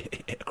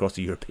across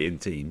the European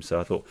team. So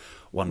I thought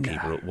one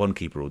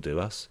keeper will do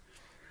us.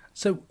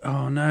 So,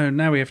 oh no,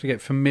 now we have to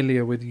get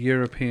familiar with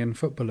European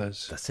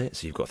footballers. That's it.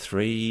 So you've got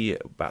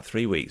about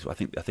 3 weeks. I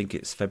think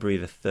it's February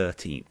the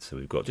 13th. So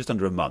we've got just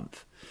under a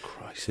month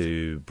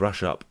to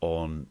brush up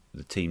on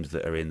the teams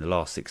that are in the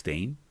last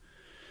 16.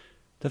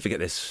 Don't forget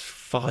there's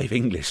 5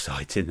 English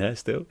sides in there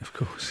still. Of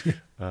course.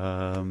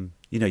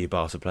 You know your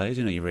Barca players,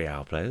 you know your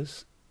Real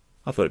players.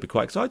 I thought it'd be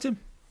quite exciting.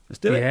 Let's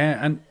do it.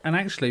 Yeah, and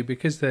actually,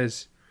 because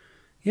there's...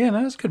 Yeah,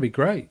 no, that's going to be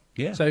great.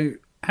 Yeah. So,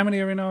 how many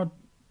are in our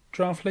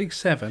draft league?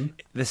 7?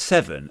 There's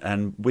 7,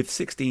 and with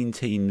 16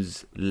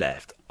 teams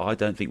left, I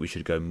don't think we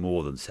should go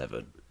more than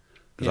 7.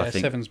 Yeah, I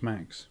think 7's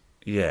max.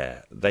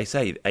 Yeah, they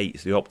say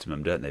 8's the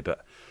optimum, don't they?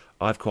 But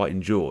I've quite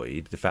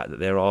enjoyed the fact that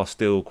there are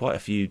still quite a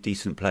few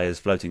decent players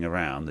floating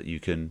around that you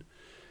can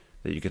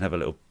have a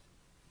little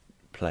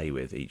play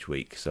with each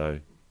week. So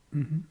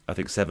I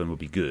think 7 would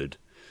be good.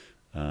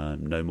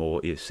 No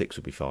more. 6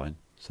 would be fine.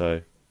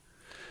 So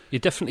You're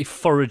definitely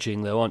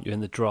foraging, though, aren't you, in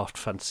the draft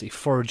fantasy?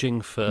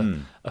 Foraging for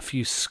a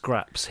few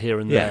scraps here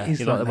and Yeah. there. It's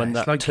You know, like when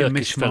that. that It's like your Turkish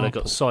Miss fella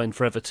Marple. got signed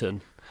for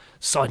Everton.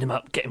 Sign him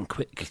up, get him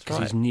quick, because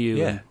right. he's new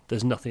Yeah. and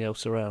there's nothing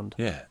else around.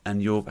 yeah,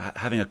 and you're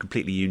having a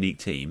completely unique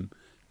team.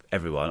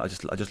 Everyone, I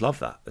just love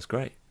that. That's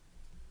great.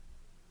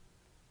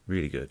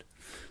 Really good.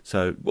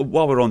 So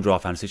while we're on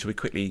draft fantasy, should we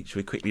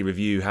quickly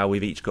review how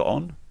we've each got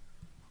on?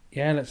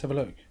 Yeah, let's have a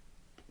look.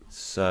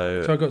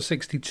 So So I got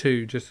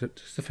 62, just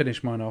to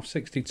finish mine off.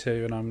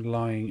 62, and I'm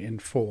lying in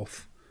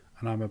 4th.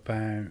 And I'm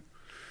about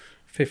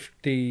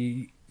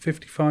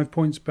 55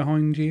 points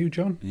behind you,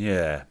 John.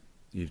 yeah,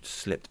 you've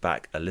slipped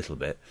back a little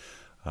bit.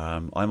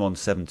 I'm on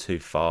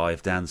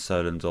 725. Dan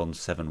Solan's on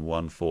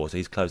 714. So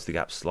he's closed the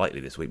gap slightly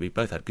this week. We've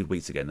both had good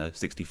weeks again, though.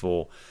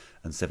 64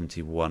 and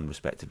 71,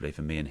 respectively,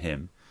 for me and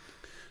him.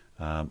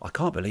 I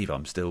can't believe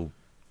I'm still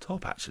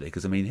top, actually,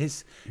 because I mean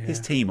his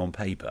team on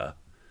paper,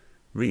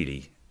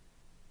 really,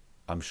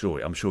 I'm sure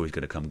he's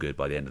going to come good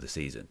by the end of the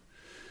season.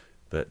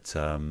 But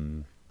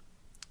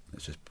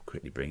let's just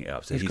quickly bring it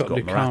up. So he's got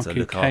Morata,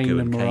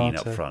 Lukaku, and Kane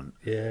up front.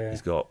 Yeah.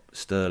 He's got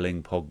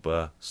Sterling,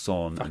 Pogba,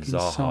 Son, and Fucking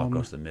Zaha Son.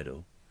 across the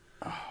middle.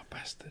 Oh,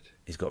 bastard.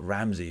 He's got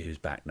Ramsey, who's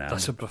back now.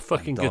 That's a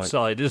fucking Van good Dijk.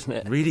 side, isn't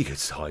it? Really good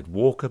side.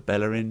 Walker,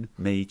 Bellerin,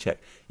 me, check.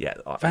 Yeah,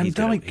 Van he's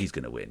gonna Dijk. win. He's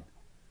going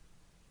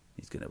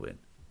to win.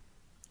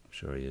 I'm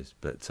sure he is.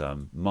 But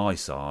my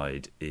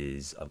side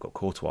is I've got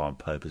Courtois and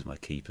Pope as my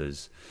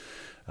keepers.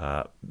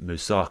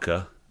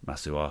 Masuaku.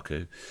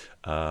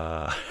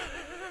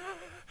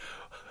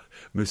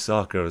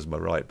 Moussaka as my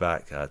right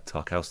back,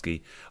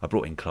 Tarkowski. I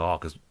brought in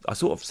Clark. I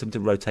sort of seem to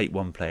rotate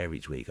one player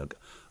each week. I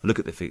look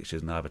at the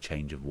fixtures and I have a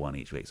change of one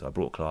each week. So I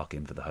brought Clark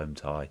in for the home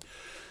tie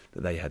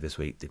that they had this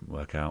week. Didn't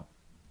work out.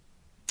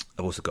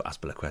 I've also got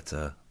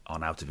Azpilicueta,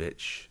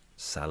 Arnautovic,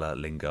 Salah,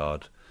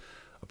 Lingard.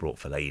 I brought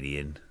Fellaini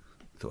in.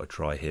 Thought I'd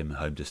try him.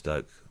 Home to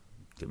Stoke.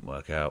 Didn't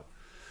work out.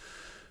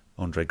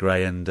 Andre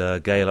Gray and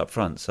Gale up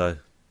front. So,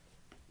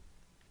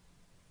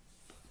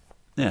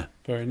 yeah.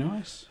 Very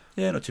nice.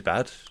 Yeah, not too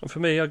bad. And for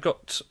me, I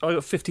got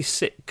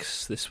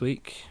 56 this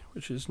week,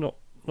 which is not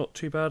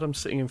too bad. I'm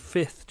sitting in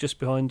 5th, just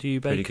behind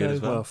you, Pretty good Baco.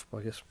 as well.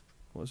 I guess,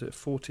 what was it,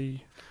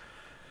 40,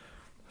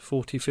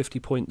 50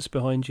 points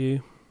behind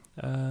you.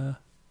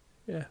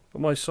 Yeah, but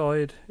my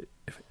side,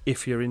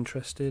 if you're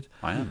interested.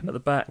 I am. At the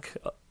back,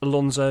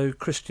 Alonso,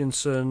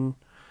 Christensen,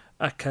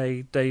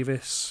 Ake,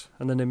 Davis,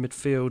 and then in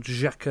midfield,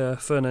 Xhaka,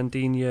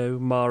 Fernandinho,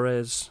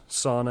 Mahrez,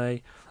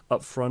 Sane,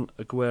 up front,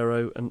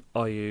 Aguero and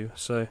Ayew.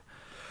 So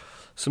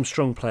some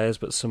strong players,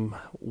 but some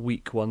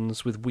weak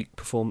ones with weak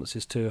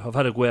performances too. I've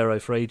had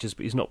Aguero for ages,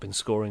 but he's not been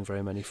scoring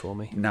very many for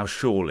me. Now,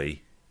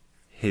 surely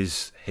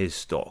his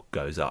stock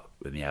goes up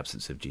in the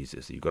absence of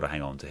Jesus. You've got to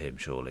hang on to him,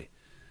 surely.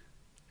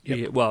 Yep.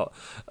 Yeah, well,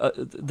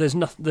 there's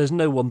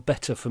no one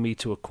better for me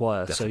to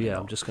acquire, Definitely so yeah,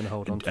 not. I'm just going to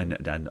hold on to him.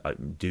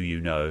 And do you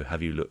know,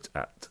 have you looked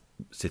at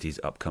City's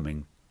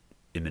upcoming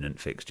imminent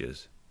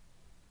fixtures?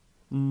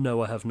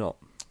 No, I have not.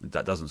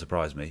 That doesn't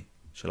surprise me.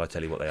 Shall I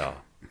tell you what they are?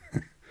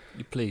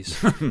 Please.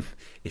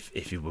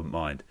 if you wouldn't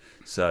mind.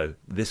 So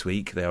this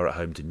week they are at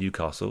home to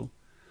Newcastle.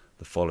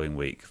 The following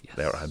week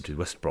they are at home to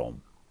West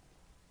Brom.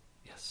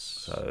 Yes.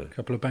 So A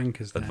couple of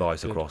bankers there.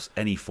 advice Good. across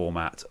any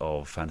format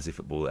of fantasy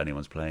football that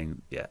anyone's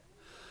playing. Yeah,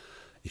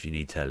 if you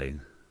need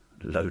telling,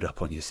 load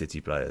up on your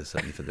City players,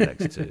 certainly for the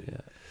next two.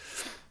 Yeah.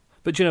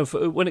 But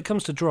when it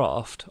comes to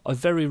draft, I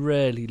very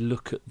rarely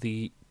look at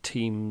the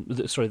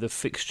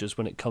fixtures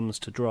when it comes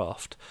to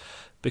draft,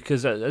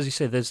 because as you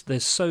say,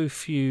 there's so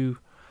few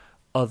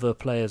other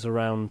players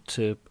around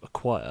to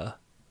acquire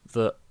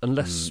that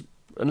unless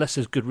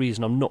there's good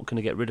reason, I'm not going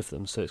to get rid of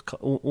them. So it's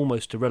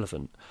almost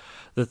irrelevant.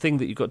 The thing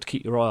that you've got to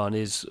keep your eye on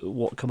is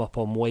what come up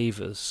on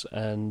waivers,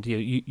 and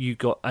you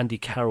got Andy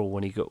Carroll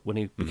when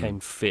he became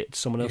fit.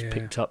 Someone else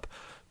picked up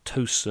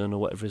Tosun or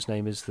whatever his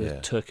name is, the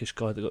Turkish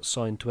guy that got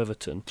signed to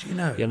Everton. Do you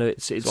know?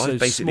 It's So I've those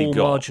basically small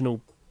got,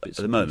 marginal bits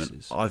at the and moment,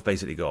 pieces. I've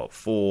basically got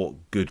 4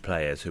 good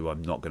players who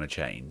I'm not going to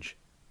change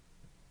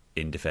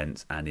in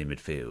defence and in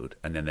midfield,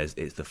 and then it's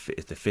the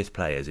 5th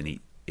players in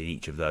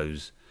each of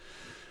those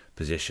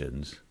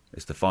positions.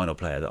 It's the final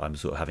player that I'm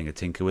sort of having a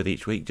tinker with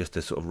each week, just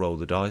to sort of roll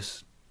the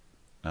dice.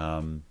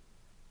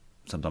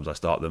 Sometimes I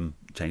start them,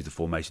 change the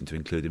formation to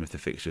include them if the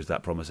fixture's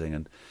that promising,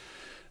 and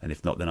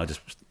if not, then I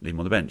just leave them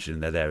on the bench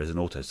and they're there as an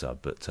auto sub.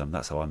 But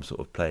that's how I'm sort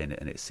of playing it,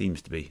 and it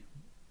seems to be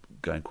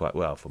going quite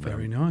well for me.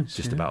 Very I'm nice,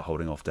 Just yeah. about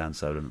holding off Dan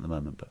Solon at the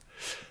moment, but Do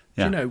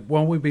yeah. you know,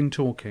 while we've been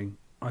talking,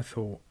 I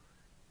thought,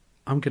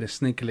 I'm going to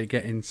sneakily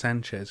get in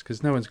Sanchez,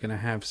 because no one's going to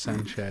have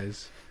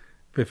Sanchez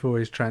before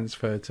he's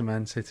transferred to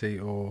Man City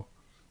or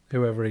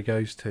whoever he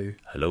goes to.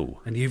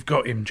 Hello. And you've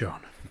got him,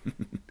 John.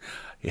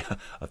 Yeah,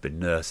 I've been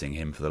nursing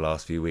him for the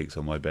last few weeks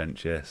on my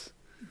bench, yes.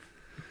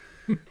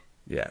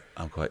 Yeah,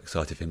 I'm quite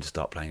excited for him to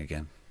start playing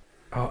again.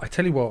 Oh, I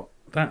tell you what,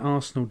 that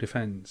Arsenal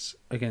defence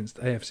against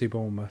AFC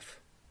Bournemouth,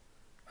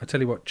 I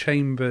tell you what,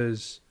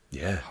 Chambers,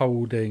 Yeah.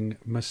 Holding,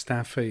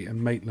 Mustafi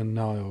and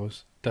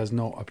Maitland-Niles does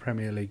not a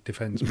Premier League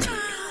defence make.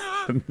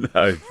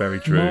 No, very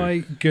true. My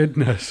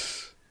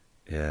goodness.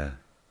 Yeah,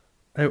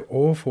 They're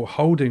awful.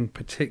 Holding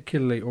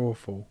particularly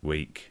awful.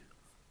 weak.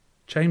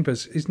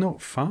 Chambers is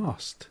not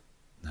fast.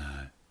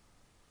 No.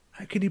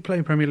 How can you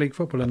play Premier League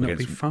football and not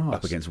be fast?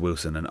 Up against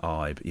Wilson and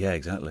Ibe. Yeah,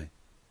 exactly.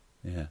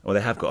 Yeah. Well,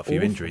 they have got a few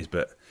Awful. injuries,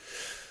 but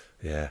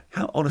yeah.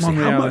 Honestly,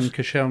 Monreal how much? and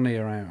Koscielny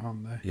are out,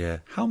 aren't they? Yeah.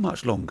 How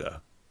much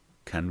longer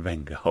can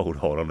Wenger hold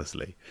on?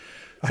 Honestly,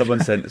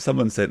 someone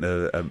sent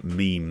a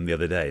meme the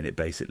other day, and it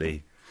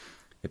basically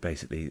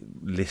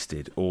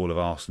listed all of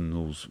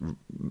Arsenal's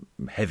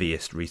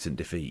heaviest recent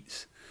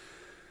defeats,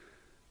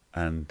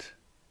 and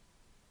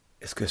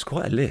it's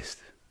quite a list.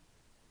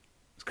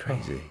 It's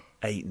crazy.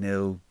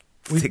 8-0.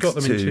 We've got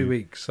them in 6-2. 2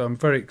 weeks, so I'm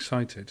very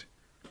excited.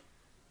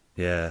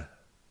 Yeah,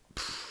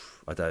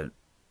 I don't.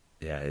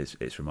 Yeah,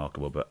 it's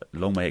remarkable, but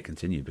long may it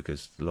continue,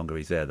 because the longer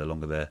he's there, the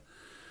longer they're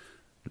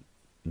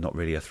not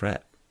really a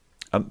threat.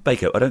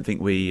 Baco, I don't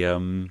think we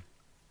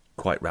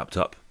quite wrapped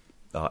up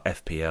our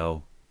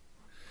FPL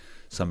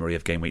summary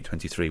of Game Week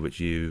 23,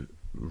 which you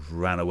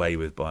ran away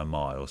with by a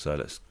mile. So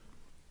let's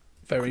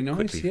Very nice,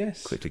 quickly,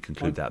 yes. quickly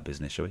conclude that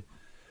business, shall we?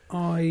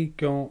 I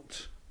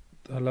got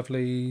a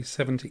lovely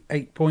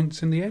 78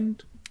 points in the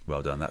end.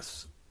 Well done.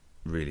 That's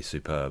really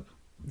superb.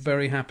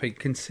 Very happy,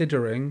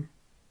 considering,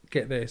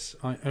 get this,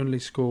 I only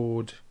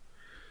scored,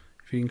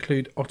 if you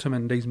include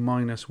Otamendi's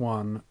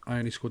 -1, I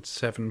only scored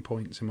 7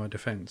 points in my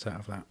defence out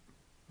of that.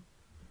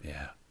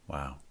 Yeah.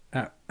 Wow.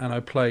 And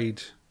I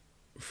played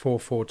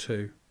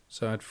 4-4-2,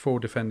 so I had 4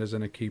 defenders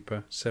and a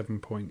keeper, 7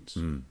 points.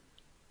 Mm.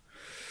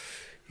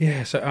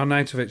 Yeah, so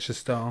Arnautovic a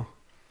star.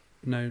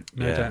 No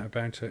Yeah. doubt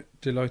about it.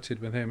 Delighted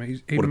with him.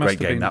 He What a must great have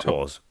game been that top,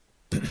 was.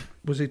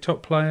 Was he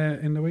top player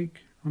in the week,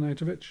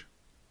 Arnautovic?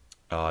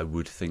 I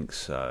would think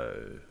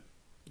so.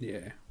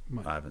 Yeah,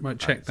 I haven't- might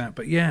check that.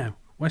 But yeah,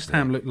 West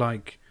Ham looked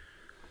like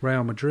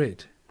Real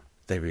Madrid.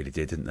 They really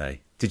did, didn't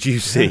they? Did you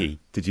see?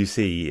 Did you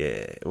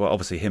see? Well,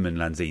 obviously, him and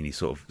Lanzini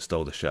sort of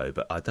stole the show,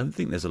 but I don't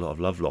think there's a lot of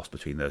love lost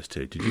between those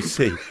two. Did you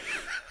see?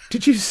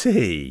 Did you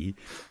see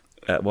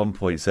at one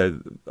point? So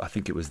I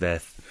think it was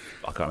their,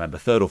 I can't remember,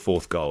 third or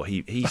fourth goal.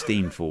 He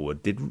steamed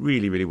forward, did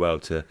really, really well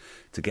to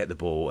get the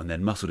ball, and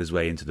then muscled his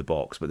way into the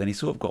box. But then he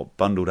sort of got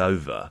bundled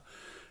over,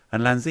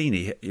 and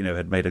Lanzini,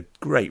 had made a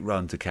great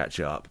run to catch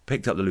up,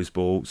 picked up the loose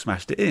ball,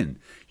 smashed it in.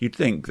 You'd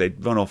think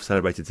they'd run off,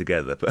 celebrated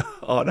together, but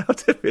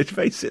Arnautovic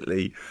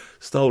basically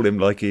stole him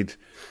like he'd,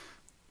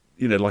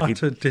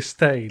 utter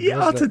disdain.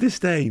 Yeah, utter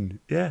disdain.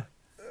 Yeah,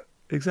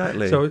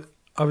 exactly. So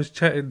I was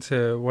chatting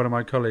to one of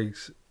my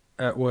colleagues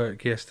at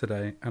work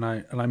yesterday, and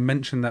I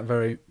mentioned that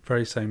very,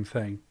 very same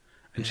thing,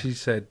 and she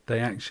said they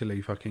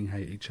actually fucking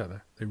hate each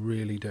other. They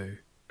really do.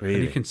 Really?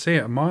 And you can see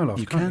it a mile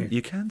off, can't you?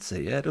 You can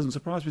see, yeah. It doesn't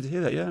surprise me to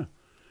hear that, yeah.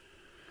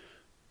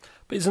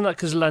 But isn't that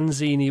because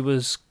Lanzini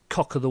was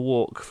cock of the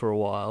walk for a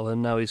while,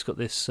 and now he's got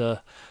this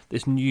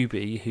this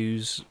newbie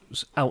who's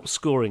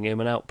outscoring him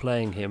and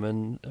outplaying him,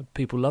 and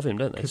people love him,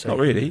 don't they? Not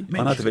really.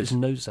 Arnautovic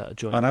knows that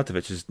joint.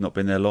 Arnautovic has not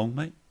been there long,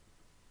 mate.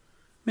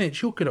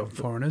 Mitch, you're good on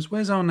foreigners.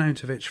 Where's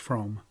Arnautovic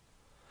from?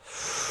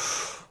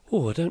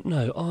 Oh, I don't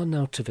know.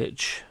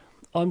 Arnautovic.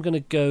 I'm going to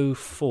go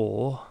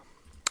for,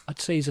 I'd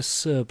say he's a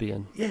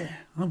Serbian. Yeah,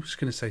 I was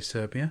going to say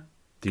Serbia.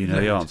 Do you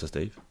know the answer,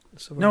 Steve?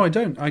 No, I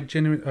don't. I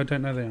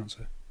don't know the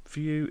answer.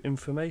 View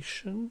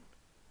information.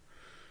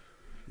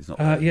 He's not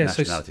there. Yeah,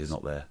 nationality is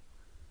not there.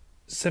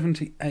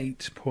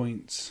 78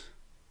 points.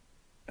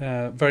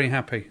 Very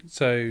happy.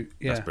 So,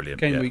 yeah. That's brilliant.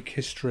 Game week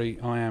history,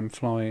 I am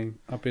flying.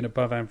 I've been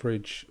above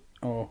average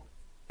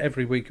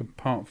every week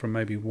apart from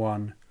maybe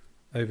one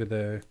over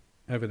the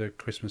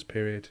Christmas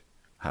period.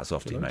 Hats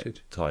off to you,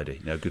 mate.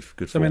 Tidy. No, good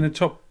So I'm in the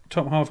top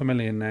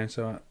 500,000 now,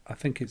 so I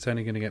think it's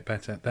only going to get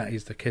better. That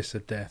is the kiss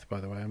of death, by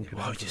the way. I'm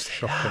going to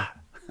shock her.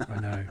 I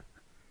know.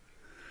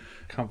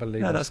 Can't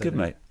believe it. No, that's good,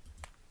 mate.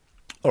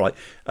 All right.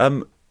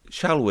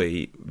 Shall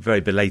we,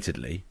 very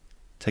belatedly,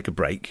 take a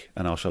break,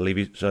 and shall I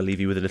leave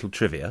you with a little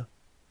trivia?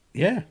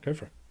 Yeah, go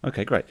for it.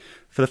 Okay, great.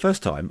 For the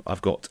first time,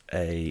 I've got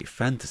a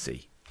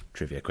fantasy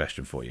trivia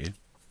question for you.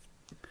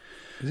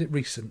 Is it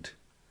recent?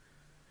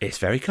 It's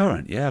very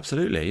current. Yeah,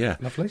 absolutely. Yeah.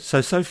 Lovely.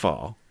 So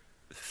far,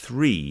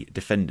 3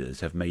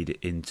 defenders have made it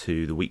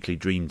into the weekly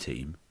dream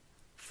team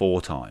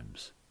 4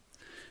 times.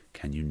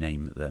 Can you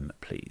name them,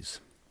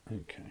 please?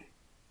 Okay.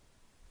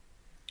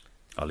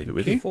 I'll leave it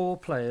with you. 4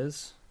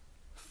 players.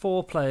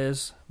 4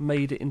 players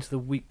made it into the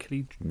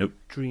weekly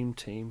dream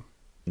team.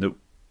 Nope.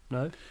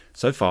 No?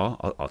 So far,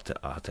 I'll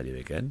tell you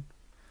again.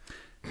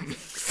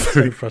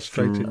 So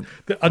frustrated.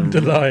 The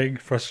underlying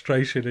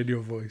frustration in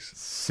your voice.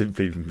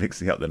 Simply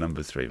mixing up the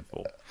numbers 3 and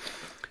 4.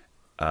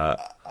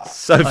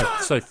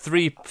 So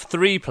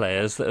 3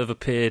 players that have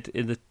appeared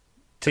in the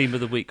team of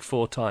the week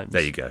 4 times.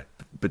 There you go.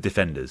 But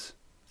defenders.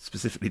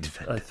 Specifically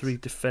defenders. 3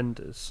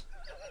 defenders.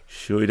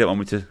 Sure you don't want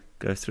me to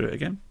go through it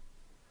again?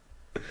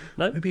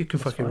 No. Maybe you can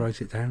fucking write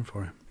it down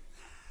for him.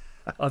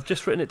 I've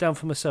just written it down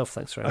for myself,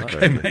 thanks very much.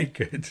 Okay, mate,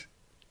 good.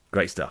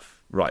 Great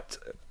stuff. Right.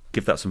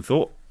 Give that some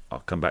thought. I'll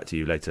come back to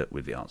you later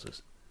with the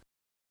answers.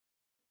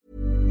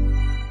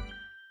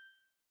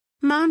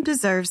 Mom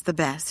deserves the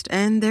best,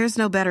 and there's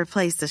no better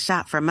place to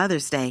shop for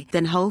Mother's Day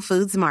than Whole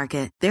Foods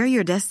Market. They're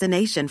your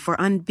destination for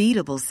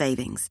unbeatable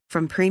savings,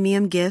 from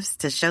premium gifts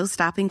to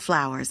show-stopping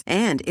flowers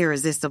and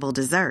irresistible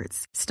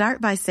desserts. Start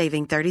by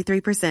saving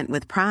 33%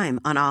 with Prime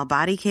on all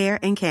body care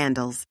and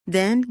candles.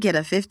 Then get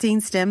a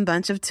 15-stem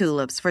bunch of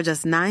tulips for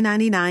just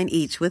 $9.99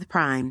 each with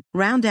Prime.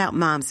 Round out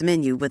Mom's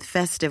menu with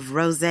festive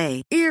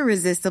rosé,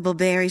 irresistible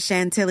berry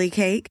chantilly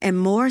cake, and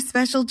more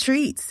special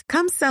treats.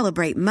 Come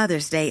celebrate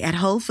Mother's Day at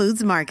Whole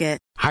Foods Market.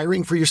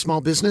 Hiring for your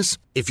small business?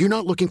 If you're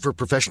not looking for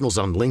professionals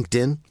on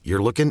LinkedIn,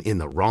 you're looking in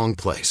the wrong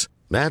place.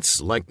 That's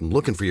like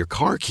looking for your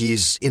car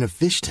keys in a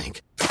fish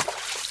tank.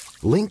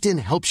 LinkedIn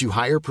helps you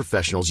hire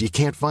professionals you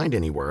can't find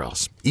anywhere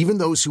else, even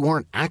those who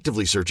aren't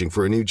actively searching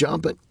for a new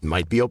job but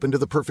might be open to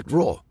the perfect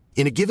role.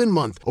 In a given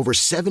month, over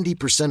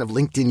 70% of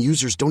LinkedIn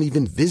users don't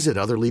even visit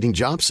other leading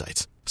job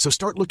sites. So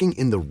start looking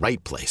in the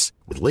right place.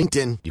 With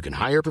LinkedIn, you can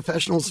hire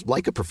professionals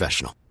like a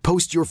professional.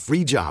 Post your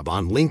free job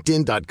on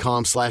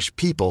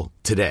linkedin.com/people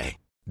today.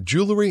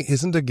 Jewelry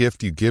isn't a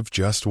gift you give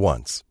just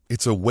once.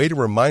 It's a way to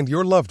remind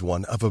your loved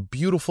one of a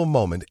beautiful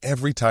moment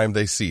every time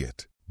they see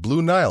it.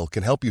 Blue Nile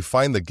can help you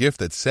find the gift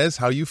that says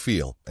how you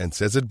feel and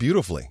says it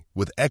beautifully,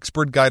 with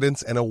expert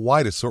guidance and a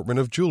wide assortment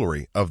of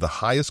jewelry of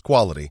the highest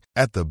quality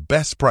at the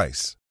best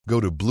price. Go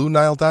to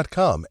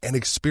BlueNile.com and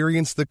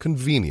experience the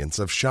convenience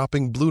of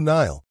shopping Blue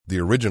Nile, the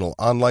original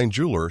online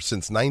jeweler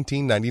since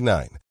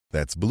 1999.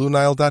 That's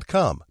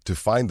BlueNile.com to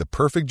find the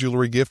perfect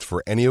jewelry gift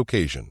for any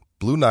occasion.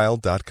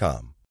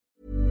 BlueNile.com.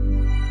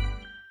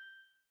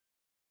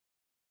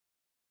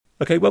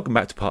 Okay, welcome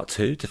back to part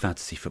 2 to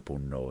Fantasy Football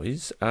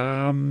Noise.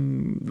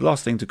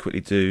 Last thing to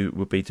quickly do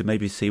would be to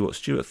maybe see what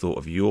Stuart thought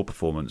of your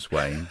performance,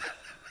 Wayne,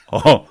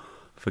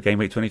 for Game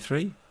Week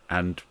 23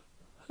 and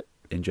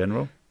in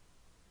general.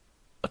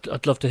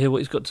 I'd love to hear what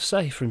he's got to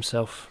say for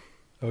himself.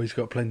 Oh, he's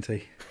got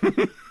plenty.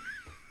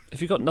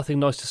 If you've got nothing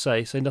nice to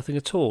say nothing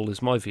at all,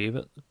 is my view,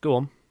 but go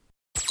on.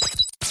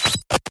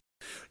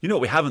 You know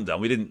what we haven't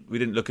done? We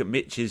didn't look at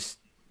Mitch's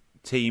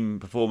team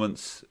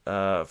performance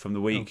from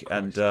the week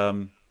and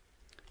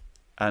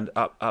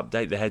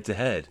update the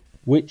head-to-head.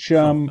 Which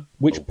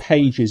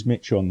page is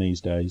Mitch on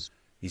these days?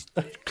 He's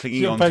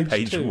clinging on to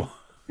page 1.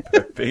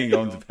 Being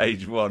on to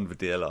page 1 for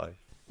Dear Life.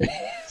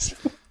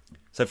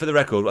 So for the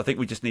record, I think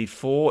we just need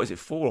 4. Is it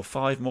 4 or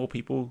 5 more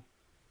people?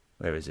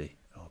 Where is he?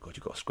 Oh God,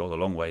 you've got to scroll a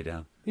long way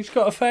down. He's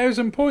got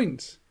 1,000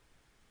 points.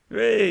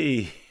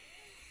 Hey.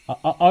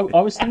 I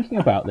was thinking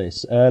about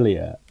this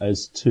earlier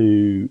as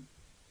to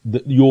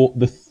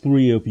the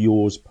 3 of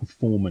yours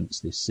performance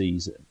this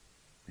season.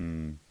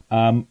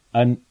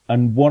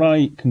 And what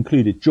I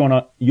concluded,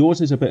 John,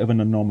 yours is a bit of an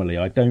anomaly.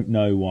 I don't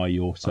know why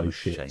you're so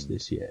shit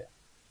this year.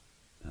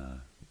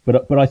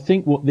 But I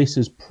think what this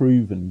has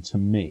proven to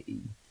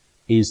me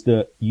is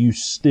that you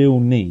still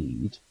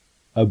need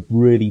a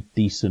really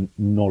decent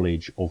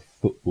knowledge of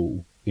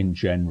football in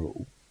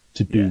general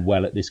to do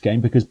well at this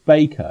game. Because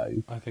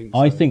Bako,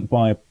 I think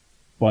by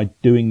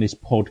doing this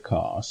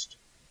podcast,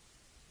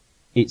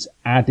 it's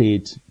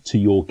added to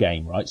your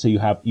game, right? So you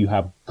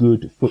have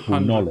good football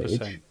 100%.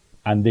 knowledge,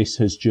 and this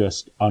has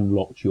just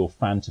unlocked your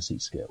fantasy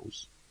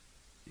skills.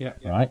 Yeah.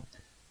 Right?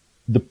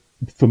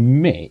 For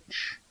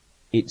Mitch,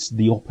 it's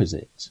the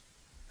opposite.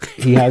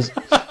 He has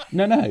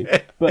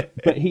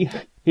but he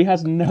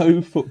has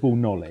no football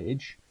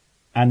knowledge,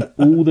 and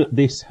all that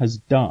this has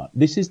done,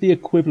 this is the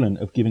equivalent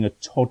of giving a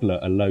toddler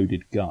a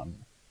loaded gun.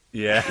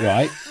 Yeah.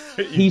 Right?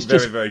 He's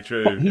very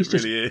true. He's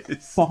really just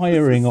is.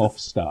 firing off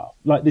stuff.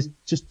 Like there's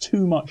just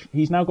too much.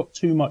 He's now got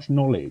too much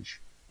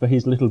knowledge for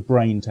his little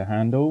brain to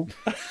handle.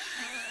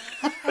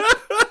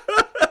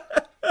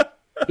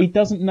 He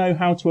doesn't know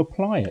how to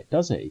apply it,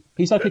 does he?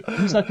 He's like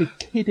a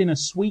kid in a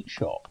sweet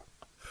shop,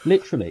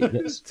 literally.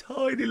 That's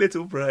tiny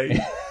little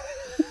brain.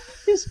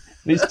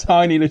 his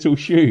tiny little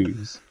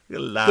shoes.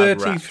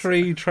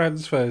 33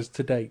 transfers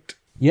to date.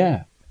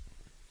 Yeah.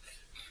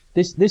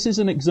 This is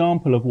an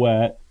example of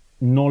where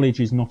knowledge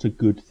is not a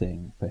good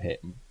thing for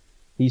him.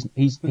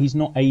 He's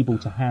not able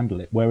to handle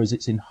it, whereas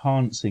it's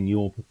enhancing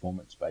your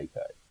performance,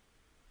 Bako.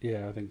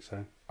 Yeah, I think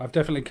so. I've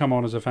definitely come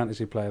on as a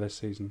fantasy player this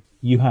season.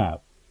 You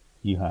have.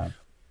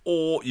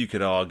 Or you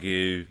could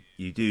argue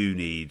you do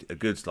need a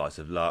good slice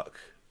of luck,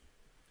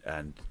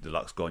 and the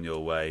luck's gone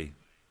your way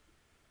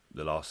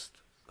the last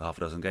half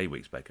a dozen game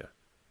weeks, Baker.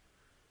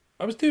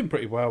 I was doing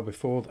pretty well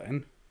before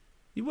then.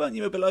 You weren't.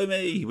 You were below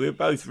me. We were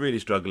both really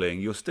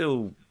struggling. You're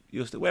still.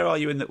 Where are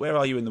you in the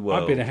world?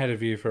 I've been ahead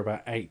of you for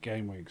about 8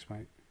 game weeks,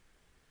 mate.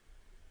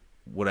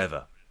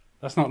 Whatever.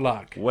 That's not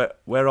luck.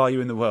 Where are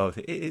you in the world?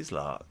 It is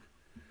luck.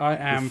 I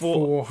am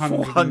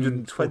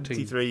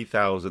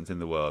 423,000th in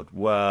the world.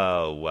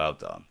 Well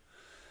done.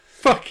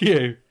 Fuck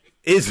you.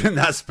 Isn't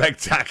that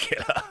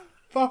spectacular?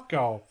 Fuck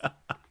off. Are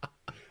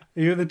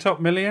you in the top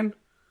million?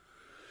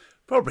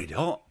 Probably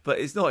not, but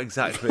it's not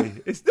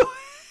exactly. it's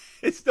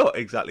not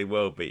exactly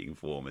world-beating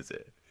form, is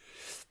it?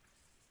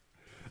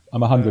 I'm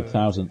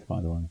 100,000th,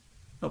 by the way.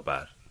 Not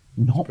bad.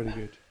 Not pretty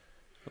good.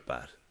 Not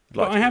bad.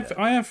 But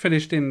I have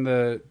finished in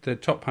the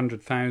top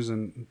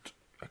 100,000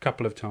 a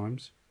couple of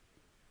times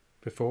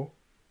before.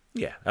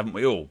 Yeah, haven't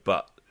we all?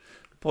 But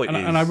the point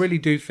is... And I really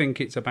do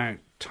think it's about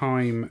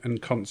time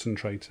and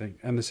concentrating.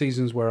 And the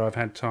seasons where I've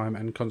had time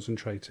and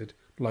concentrated,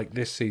 like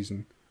this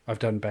season, I've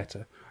done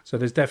better. So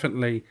there's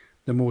definitely...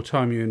 The more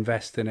time you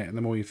invest in it and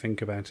the more you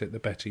think about it, the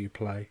better you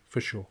play,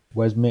 for sure.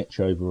 Where's Mitch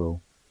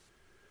overall?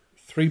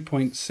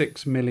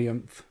 3.6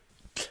 millionth.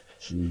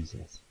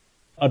 Jesus.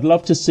 I'd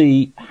love to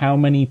see how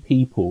many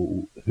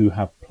people who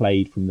have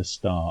played from the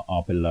start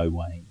are below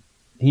Wayne.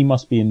 He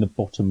must be in the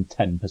bottom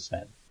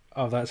 10%.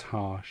 Oh, that's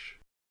harsh.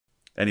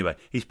 Anyway,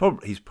 he's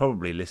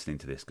probably listening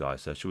to this, guy.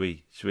 So should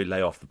we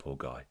lay off the poor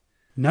guy?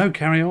 No,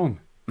 carry on.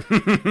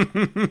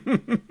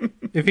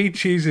 If he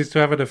chooses to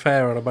have an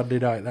affair on a Monday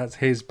night, that's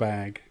his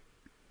bag.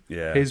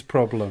 Yeah. His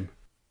problem.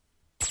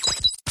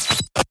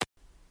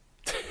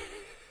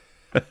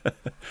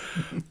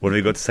 What have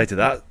you got to say to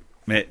that,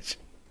 Mitch?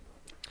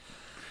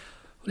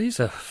 Well, he's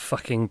a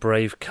fucking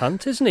brave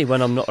cunt, isn't he,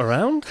 when I'm not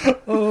around?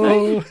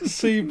 Oh,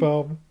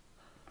 C-bomb.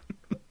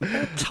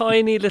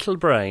 Tiny little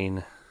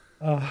brain.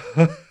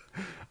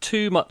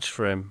 Too much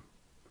for him.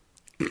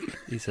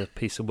 He's a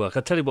piece of work.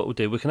 I'll tell you what we'll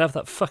do. We can have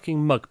that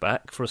fucking mug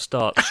back for a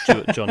start,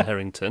 Stuart John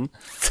Harrington,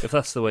 if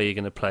that's the way you're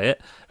going to play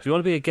it. If you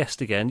want to be a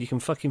guest again, you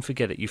can fucking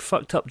forget it. You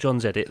fucked up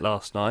John's edit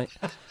last night.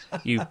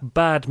 You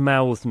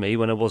bad-mouthed me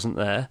when I wasn't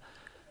there.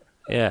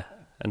 Yeah,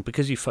 and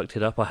because you fucked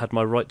it up, I had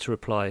my right to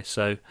reply,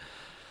 so...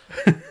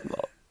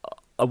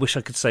 I wish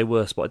I could say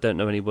worse, but I don't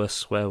know any worse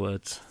swear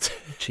words.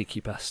 Cheeky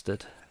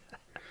bastard.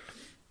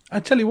 I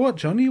tell you what,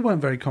 John, you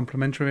weren't very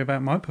complimentary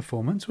about my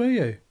performance, were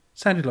you?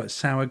 Sounded like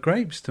sour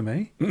grapes to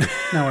me.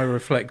 Now I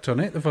reflect on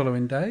it the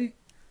following day.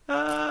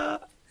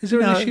 Is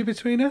there an issue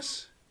between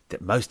us?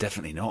 Most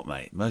definitely not,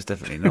 mate. Most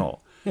definitely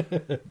not.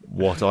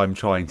 What I'm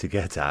trying to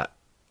get at,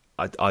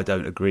 I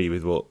don't agree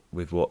with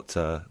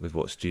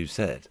what Stu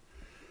said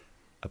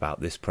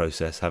about this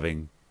process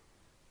having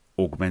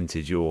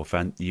augmented you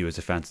as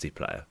a fantasy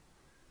player,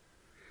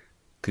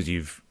 because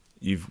you've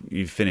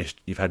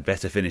had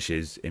better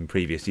finishes in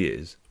previous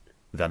years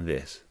than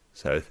this.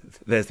 So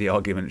there's the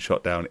argument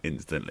shot down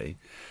instantly.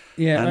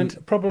 Yeah,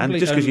 and probably and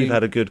just because only... you've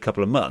had a good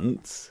couple of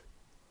months,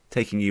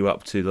 taking you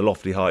up to the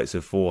lofty heights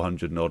of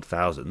 400 and odd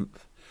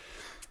thousandth,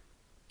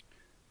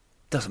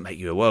 doesn't make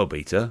you a world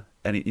beater.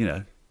 And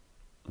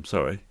I'm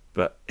sorry,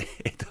 but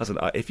it doesn't.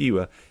 If you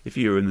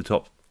were in the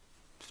top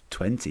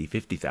 20,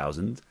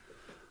 50,000,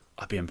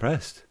 I'd be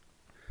impressed.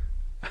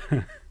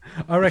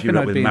 I reckon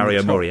I'd with be Mario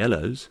in the top,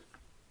 Moriello's.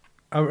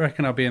 I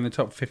reckon I'll be in the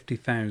top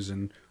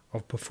 50,000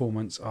 of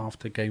performance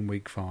after game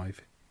week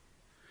 5.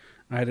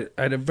 I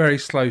had a very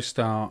slow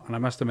start, and I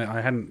must admit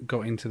I hadn't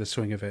got into the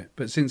swing of it.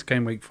 But since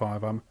game week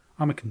 5, I'm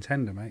a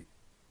contender, mate.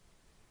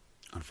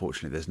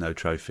 Unfortunately, there's no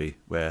trophy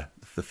where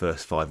the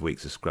first 5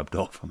 weeks are scrubbed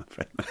off, I'm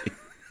afraid, mate.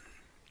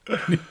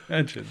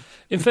 Imagine.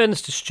 In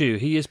fairness to Stu,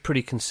 he is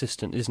pretty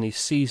consistent, isn't he?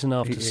 Season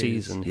after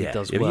season, he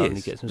does well and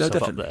he gets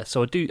himself up there.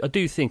 So I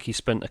do think he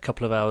spent a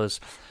couple of hours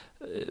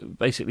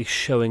basically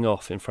showing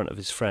off in front of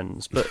his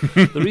friends. But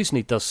the reason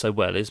he does so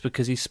well is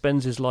because he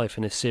spends his life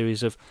in a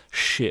series of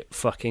shit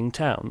fucking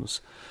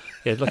towns.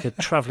 Yeah, like a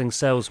travelling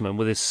salesman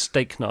with his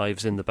steak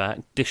knives in the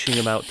back, dishing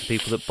them out to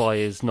people that buy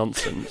his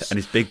nonsense. And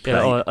his big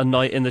plate. A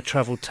night in the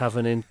Travel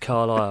Tavern in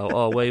Carlisle.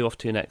 Oh, where are you off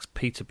to next?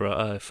 Peterborough.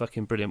 Oh,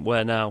 fucking brilliant.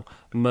 Where now?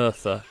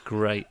 Merthyr.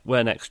 Great.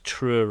 Where next?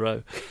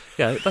 Truro.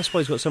 Yeah, that's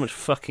why he's got so much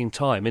fucking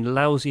time in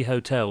lousy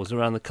hotels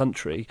around the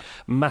country,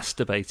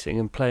 masturbating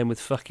and playing with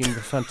fucking the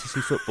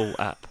fantasy football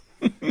app.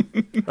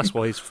 That's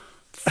why he's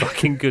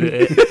fucking good at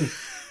it.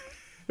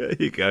 There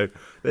you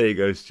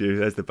go, Stu.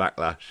 There's the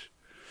backlash.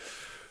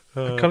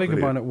 A colleague of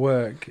mine at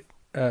work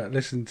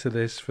listened to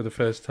this for the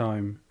first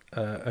time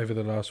over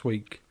the last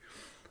week,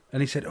 and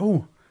he said,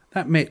 "Oh,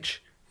 that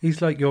Mitch,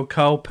 he's like your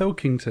Carl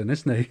Pilkington,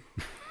 isn't he?"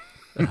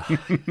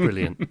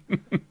 Brilliant.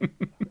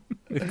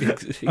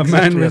 A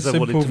man with as I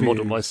wanted simple to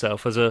model views.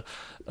 myself as a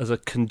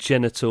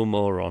congenital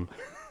moron.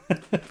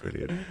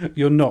 Brilliant.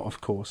 You're not, of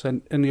course,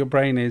 and your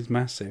brain is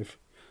massive.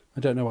 I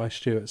don't know why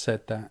Stuart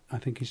said that. I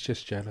think he's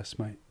just jealous,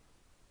 mate.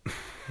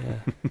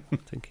 Yeah, I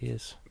think he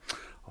is.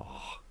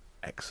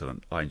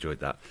 Excellent. I enjoyed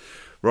that.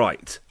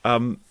 Right. Do you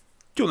want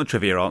the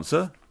trivia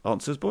answers,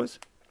 boys?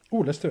 Oh,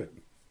 let's do it.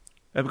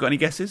 Have we got any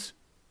guesses?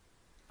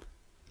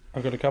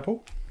 I've got a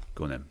couple.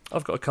 Go on then.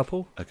 I've got a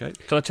couple. Okay.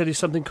 Can I tell you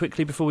something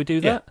quickly before we do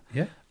that?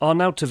 Yeah.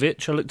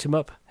 Arnautovic, I looked him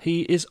up.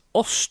 He is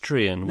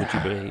Austrian, would you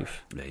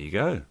believe? There you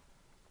go.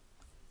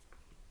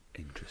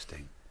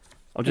 Interesting.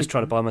 I'm just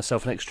trying to buy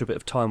myself an extra bit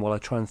of time while I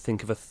try and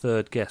think of a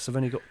third guess. I've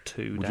only got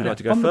 2 Would now. you like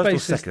to go On the first or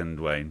basis- second,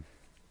 Wayne?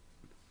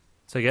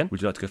 Say again?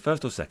 Would you like to go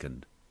first or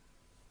second?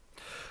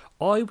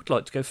 I would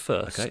like to go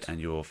first. Okay,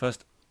 and your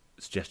first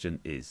suggestion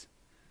is?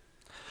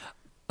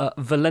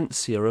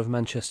 Valencia of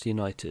Manchester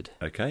United.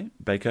 Okay.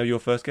 Baker, your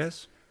first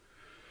guess?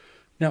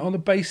 Now, on the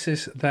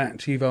basis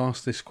that you've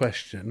asked this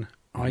question,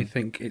 I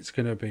think it's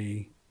going to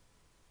be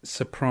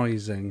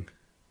surprising.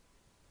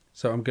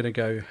 So I'm going to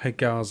go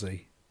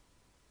Hegazi.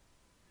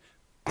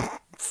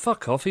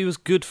 Fuck off, he was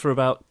good for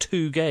about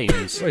 2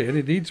 games. Well, he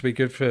only needs to be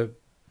good for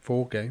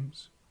 4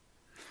 games.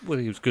 Well,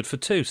 he was good for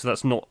 2, so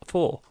that's not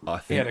 4. I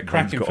think He had a Wayne's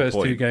cracking got a first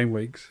point. 2 game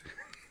weeks.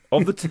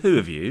 Of the two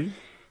of you,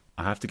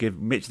 I have to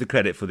give Mitch the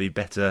credit for the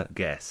better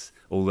guess,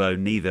 although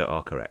neither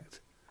are correct.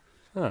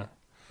 Huh.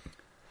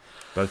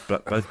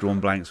 Both drawn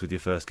blanks with your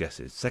first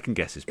guesses. Second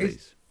guesses,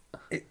 please.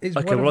 Is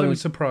Okay, one well, of them I'm-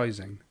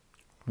 surprising?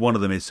 One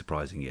of them is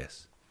surprising,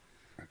 yes.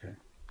 Okay.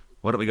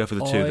 Why don't we go for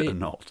the two that are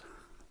not?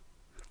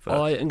 First.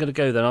 I am going to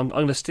go then. I'm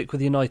going to stick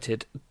with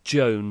United.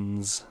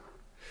 Jones.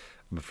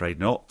 I'm afraid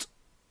not.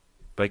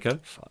 Baker?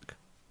 Fuck.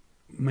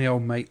 My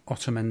old mate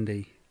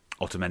Otamendi.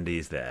 Otamendi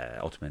is there.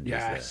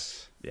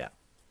 Yes. Yeah.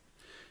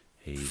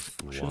 He's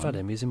Should have had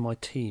him. He's in my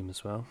team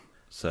as well.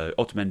 So,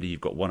 Otamendi, you've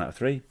got 1 out of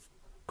 3.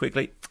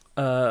 Quickly.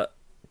 Can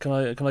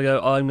I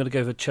go? I'm going to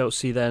go for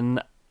Chelsea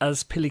then.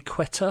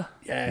 Azpilicueta.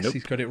 Yes, Nope.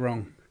 he's got it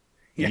wrong.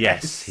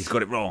 Yes, he's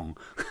got it wrong.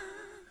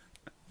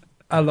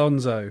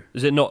 Alonso.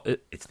 Is it not?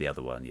 It's the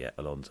other one, yeah,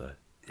 Alonso.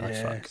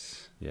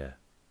 Yes. Yeah.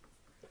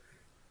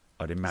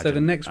 I'd imagine.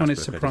 the next one is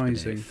Azpilicueta's been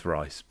surprising. hit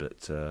thrice,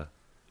 but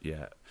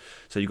yeah.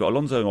 So you've got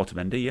Alonso and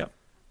Otamendi, yeah.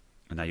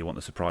 And now you want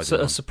the surprising So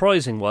one. a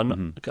surprising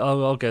one. Mm-hmm.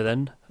 I'll go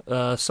then.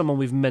 Someone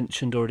we've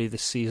mentioned already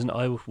this season.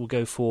 I will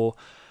go for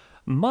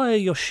Maya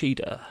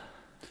Yoshida.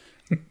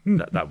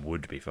 That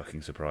would be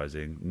fucking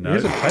surprising. He No.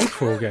 hasn't played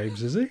 4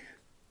 games, has he?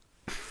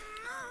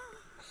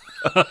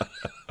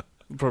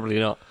 Probably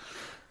not.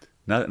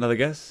 No, another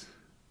guess?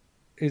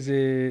 Is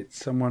it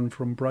someone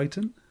from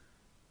Brighton?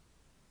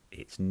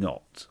 It's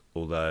not.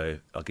 Although,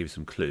 I'll give you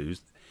some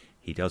clues.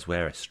 He does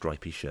wear a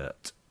stripy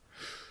shirt.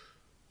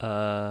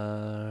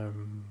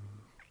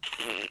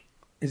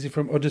 Is he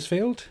from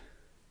Huddersfield?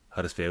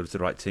 Huddersfield's the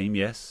right team,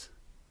 yes.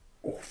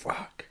 Oh,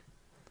 fuck.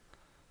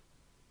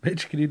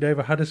 Mitch, can you name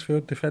a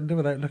Huddersfield defender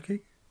without looking?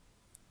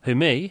 Who,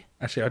 me?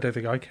 Actually, I don't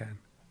think I can.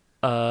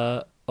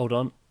 Hold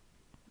on.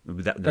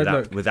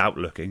 Without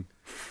looking.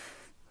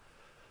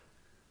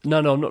 No,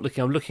 I'm not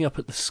looking. I'm looking up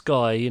at the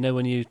sky. You know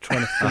when you're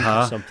trying to think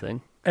of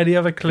something. Any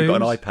other clues? You've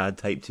got an iPad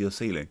taped to your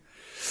ceiling.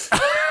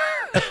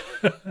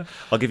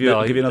 I'll give you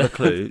another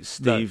clue.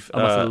 Steve, No,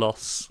 I'm at a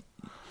loss.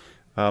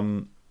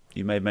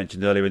 You may have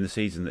mentioned earlier in the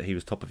season that he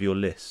was top of your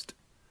list.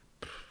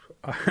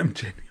 I am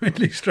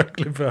genuinely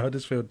struggling for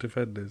Huddersfield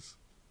defenders.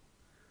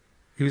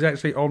 He was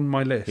actually on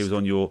my list. He was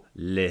on your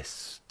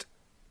list.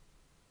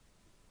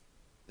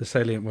 The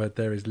salient word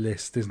there is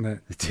list, isn't it?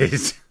 It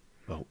is.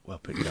 Well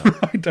picked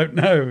up. I don't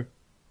know.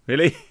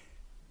 Really?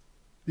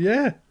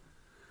 Yeah.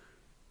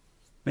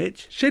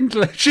 Mitch?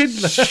 Schindler.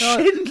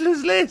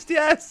 Schindler's List,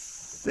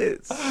 yes.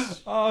 It's.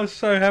 Oh, I was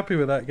so happy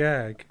with that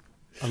gag.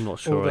 I'm not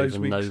sure I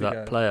even know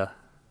that player.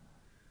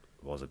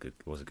 Was a good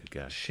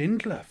gag.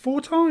 Schindler 4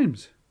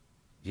 times.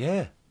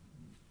 Yeah.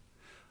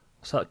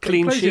 Was that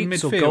clean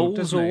sheets or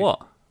goals or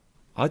what?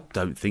 I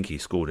don't think he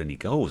scored any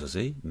goals, has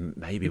he?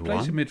 Maybe one. He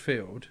plays in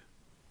midfield.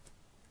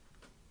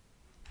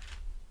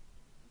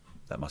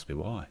 That must be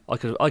why. I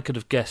could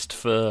have guessed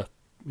for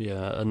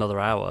another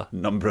hour. A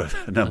number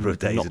of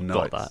days and nights.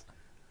 Got that.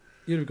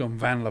 You'd have gone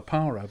Van La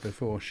Parra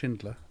before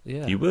Schindler.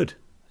 Yeah. You would?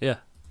 Yeah.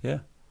 Yeah.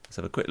 Let's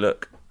have a quick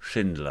look.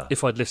 Schindler.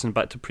 If I'd listened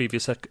back to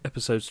previous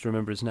episodes to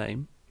remember his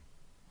name.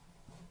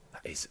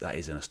 That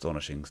is an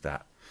astonishing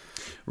stat.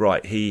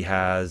 Right, he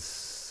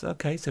has...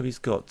 Okay, so he's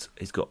got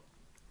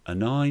a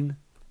 9,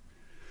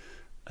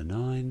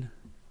 an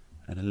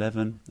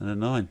 11, and a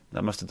 9.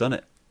 That must have done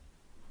it.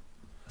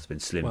 That's been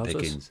slim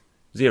pickings.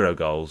 0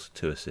 goals,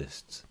 2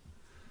 assists.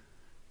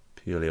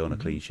 Purely on a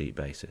clean sheet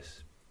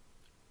basis.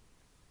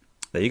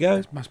 There you go.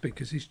 It must be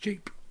because he's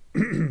cheap.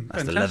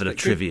 That's the level of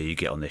trivia you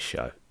get on this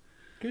show.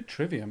 Good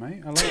trivia,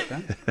 mate. I like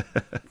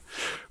that.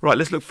 Right,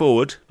 let's look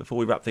forward. Before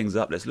we wrap things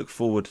up, let's look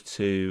forward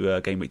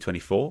to game week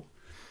 24.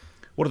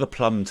 What are the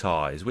plum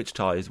ties? Which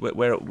ties?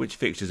 Which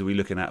fixtures are we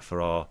looking at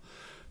for our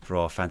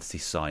fantasy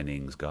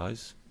signings,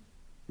 guys?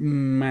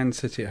 Man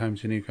City at home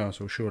to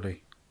Newcastle,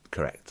 surely.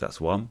 Correct.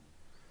 That's one.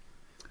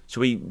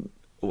 So we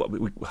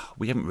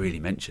haven't really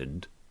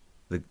mentioned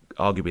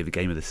arguably the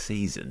game of the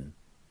season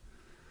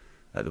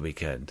at the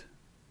weekend.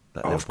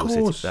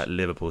 That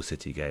Liverpool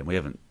City game.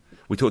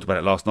 We talked about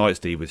it last night,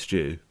 Steve, with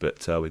Stu,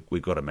 but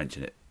we've got to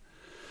mention it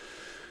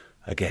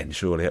again.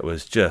 Surely it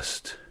was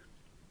just.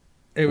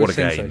 It was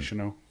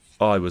sensational. Game.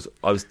 I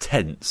was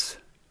tense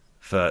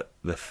for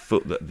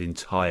the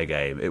entire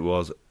game. It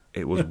was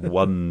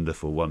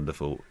wonderful,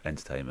 wonderful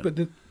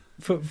entertainment.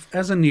 But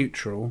as a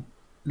neutral,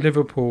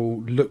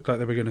 Liverpool looked like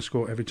they were going to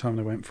score every time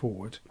they went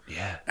forward.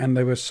 Yeah, and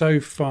they were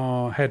so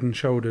far head and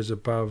shoulders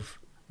above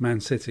Man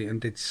City and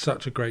did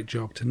such a great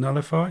job to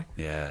nullify.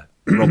 Yeah,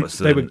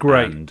 Robertson they were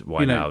great. And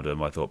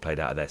Wijnaldum, I thought, played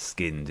out of their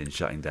skins in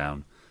shutting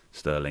down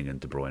Sterling and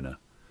De Bruyne.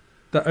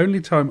 The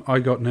only time I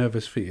got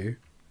nervous for you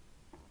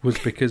was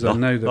because I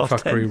know that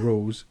fuckery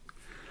rules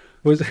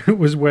was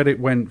when it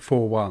went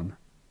 4-1.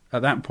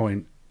 At that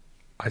point,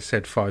 I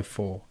said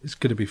 5-4. It's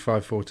going to be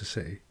 5-4 to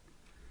City.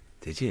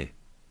 Did you?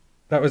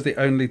 That was the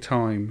only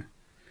time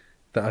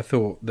that I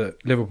thought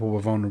that Liverpool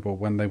were vulnerable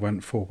when they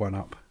went 4-1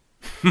 up.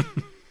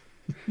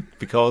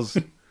 Because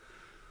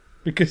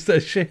they're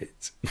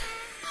shit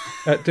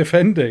at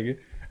defending,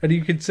 and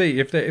you could see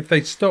if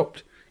they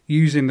stopped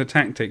using the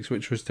tactics,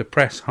 which was to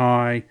press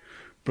high,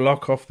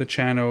 block off the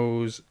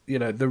channels.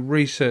 The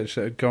research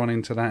that had gone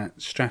into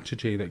that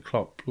strategy that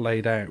Klopp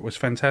laid out was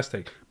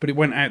fantastic, but it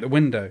went out the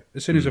window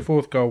as soon as the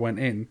fourth goal went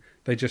in.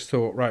 They just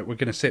thought, right, we're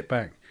going to sit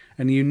back,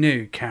 and you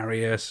knew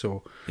Karius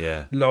or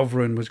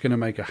Lovren was going to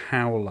make a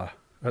howler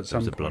at some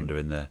point. There was a blunder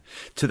in there.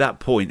 To that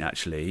point,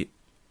 actually.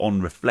 On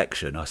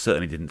reflection, I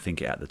certainly didn't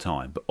think it at the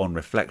time, but on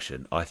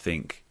reflection, I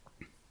think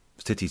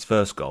City's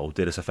first goal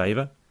did us a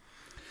favour.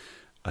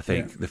 I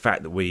think the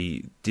fact that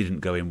we didn't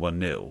go in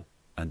 1-0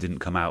 and didn't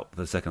come out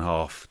for the second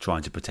half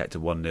trying to protect a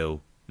 1-0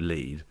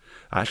 lead,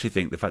 I actually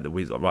think the fact that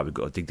we've got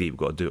to dig deep, we've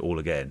got to do it all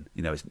again,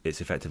 it's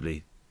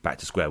effectively back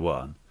to square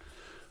one.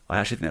 I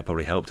actually think that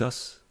probably helped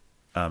us.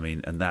 I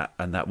mean, and that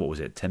what was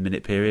it,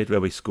 10-minute period where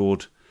we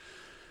scored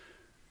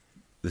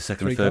the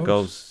second and third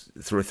goals,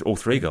 all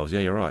 3 goals.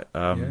 Yeah, you're right.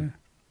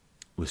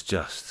 It was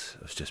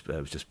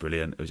just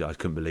brilliant. I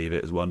couldn't believe it.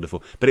 It was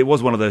wonderful. But it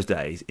was one of those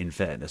days, in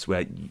fairness,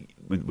 where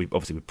we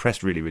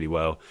pressed really, really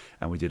well,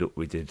 and we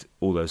did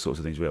all those sorts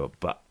of things well.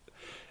 But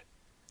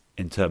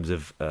in terms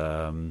of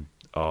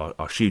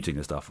our shooting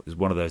and stuff, it was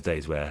one of those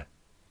days where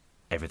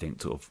everything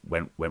sort of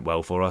went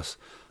well for us.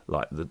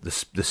 Like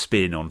the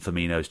spin on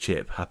Firmino's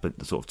chip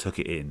happened, sort of took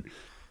it in,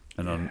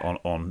 and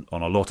on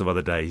a lot of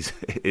other days,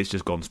 it's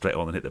just gone straight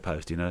on and hit the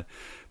post.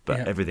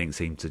 But everything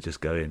seemed to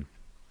just go in.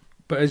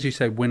 But as you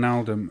say,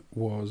 Wijnaldum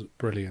was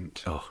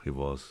brilliant. Oh, he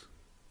was.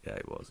 Yeah,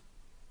 he was.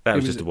 That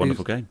was just a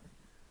wonderful game.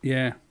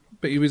 Yeah,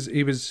 but he was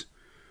as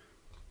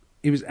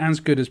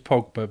good as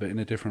Pogba, but in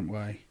a different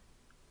way.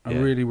 I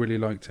really, really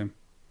liked him.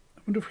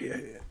 I wonder if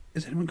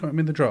has anyone got him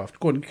in the draft?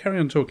 Go on, carry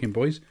on talking,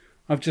 boys.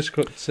 I've just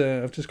got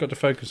to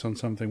focus on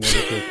something while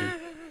we're talking.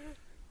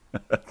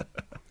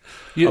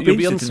 I'll be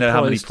interested to know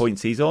how many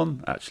points he's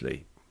on.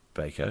 Actually,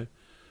 Bako.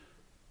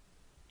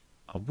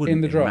 I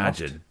wouldn't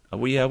imagine. I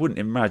wouldn't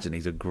imagine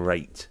he's a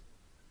great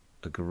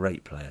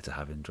player to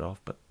have in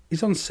draft, but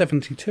he's on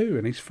 72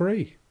 and he's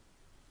free.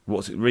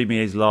 Read me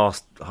his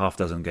last half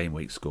dozen game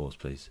week scores,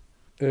 please.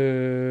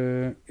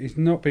 He's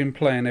not been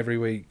playing every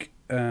week.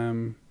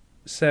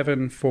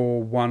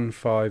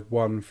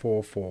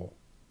 7415144.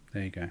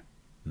 There you go.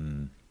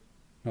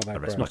 Not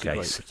that Rest great. my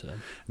case.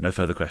 No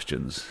further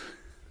questions.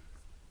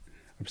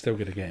 I'm still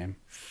going to get him.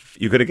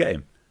 You're going to get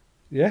him?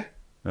 Yeah.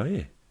 Oh,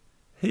 yeah.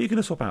 Who are you going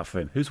to swap out for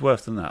him? Who's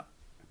worse than that?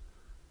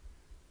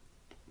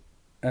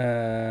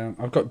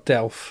 I've got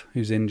Delph,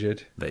 who's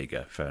injured. There you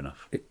go. Fair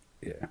enough.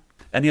 Yeah.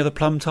 Any other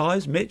plum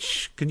ties?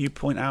 Mitch, can you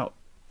point out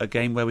a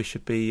game where we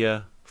should be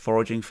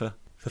foraging for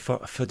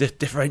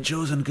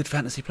differentials and good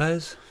fantasy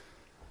players?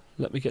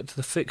 Let me get to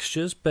the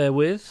fixtures. Bear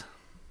with.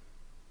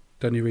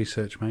 Done your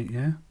research, mate,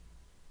 yeah?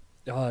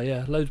 Oh,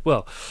 yeah, loads.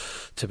 Well,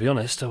 to be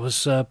honest, I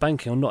was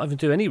banking on not having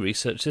to do any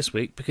research this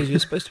week because you were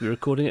supposed to be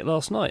recording it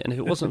last night. And if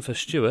it wasn't for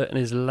Stuart and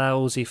his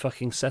lousy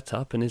fucking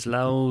setup and his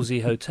lousy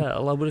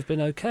hotel, I would have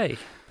been okay.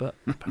 But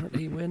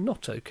apparently we're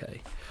not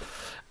okay.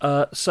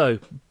 So,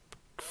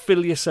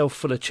 fill yourself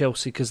full of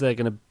Chelsea because they're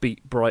going to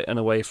beat Brighton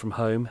away from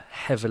home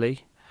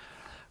heavily.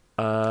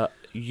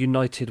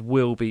 United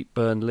will beat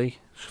Burnley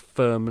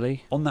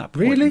firmly. On that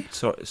point, really?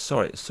 Sorry,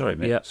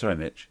 Mitch. Yeah. Sorry,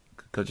 Mitch.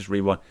 Could I just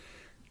rewind?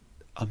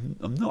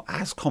 I'm not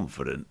as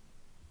confident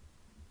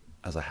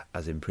as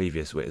in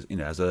previous weeks,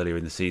 as earlier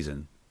in the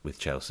season with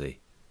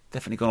Chelsea.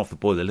 Definitely gone off the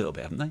boil a little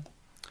bit, haven't they?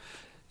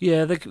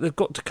 Yeah, they've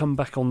got to come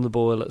back on the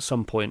boil at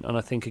some point, and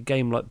I think a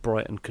game like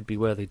Brighton could be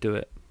where they do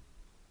it.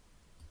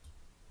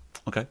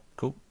 Okay,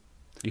 cool.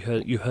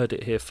 You heard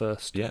it here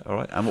first. Yeah, all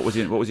right. And what was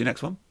your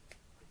next one?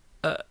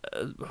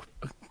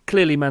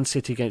 Clearly, Man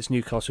City against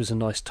Newcastle is a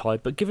nice tie,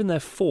 but given their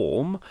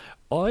form,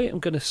 I am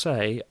going to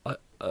say,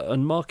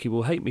 and Marky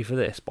will hate me for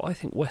this, but I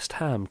think West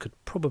Ham could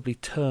probably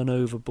turn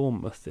over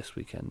Bournemouth this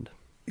weekend.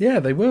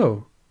 Yeah, they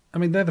will. I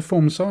mean, they're the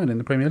form side in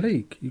the Premier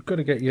League. You've got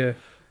to get your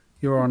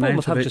on.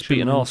 Bournemouth have just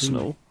beaten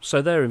Arsenal,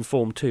 so they're in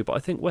form too. But I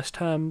think West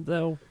Ham,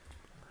 they'll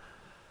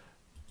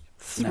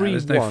 3-1.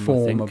 There's no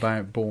form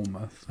about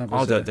Bournemouth.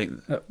 I don't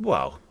think.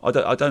 Well, I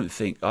don't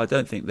think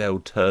they'll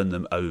turn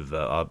them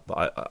over.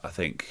 I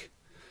think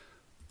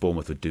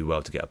Bournemouth would do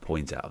well to get a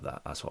point out of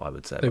that. That's what I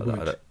would say. They about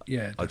would. that.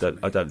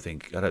 I don't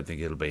think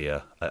it'll be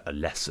a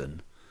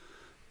lesson,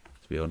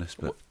 to be honest.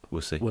 But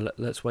we'll see. Well,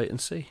 let's wait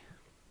and see.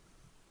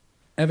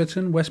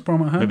 Everton, West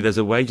Brom at home. Maybe there's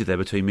a wager there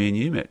between me and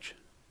you, Mitch.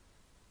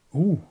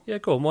 Ooh. Yeah,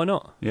 go on. Why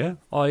not? Yeah.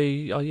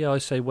 I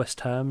say West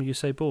Ham. You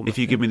say Bournemouth. If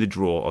you give me the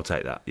draw, I'll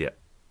take that. Yeah.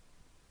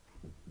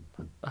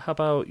 How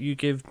about you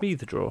give me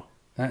the draw?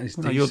 That is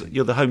No, decent.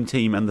 you're the home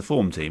team and the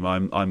form team.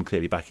 I'm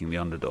clearly backing the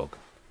underdog.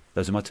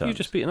 Those are my terms. You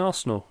just beaten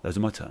Arsenal. Those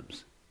are my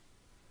terms.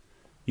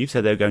 You've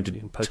said they're going to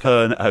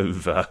turn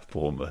over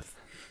Bournemouth.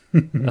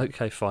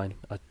 Okay, fine.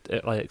 I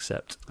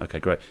accept. Okay,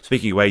 great.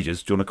 Speaking of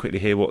wages, do you want to quickly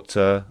hear what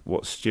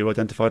Stu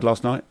identified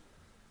last night?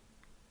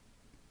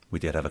 We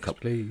did have a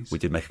couple. Please. We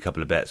did make a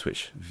couple of bets,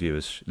 which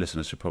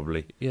listeners should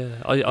probably. Yeah,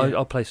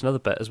 I'll place another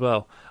bet as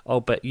well. I'll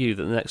bet you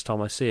that the next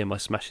time I see him, I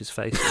smash his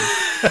face in.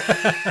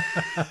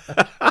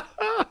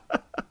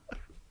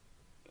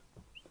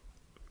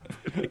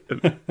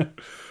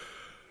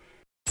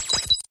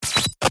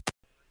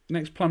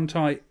 Next plum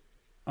tight,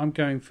 I'm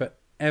going for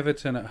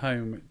Everton at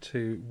home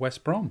to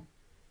West Brom.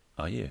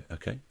 Are you?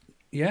 Okay.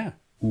 Yeah.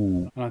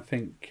 Ooh. And I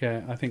think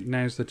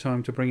now's the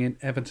time to bring in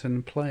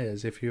Everton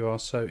players if you are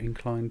so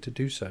inclined to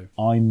do so.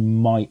 I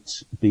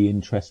might be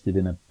interested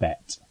in a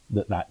bet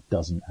that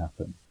doesn't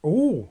happen.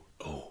 Oh,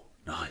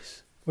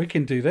 Nice. we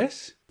can do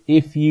this.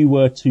 If you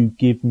were to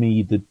give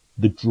me the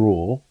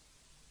draw,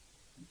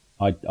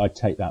 I'd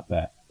take that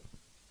bet.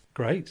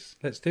 Great.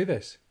 Let's do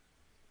this.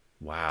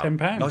 Wow.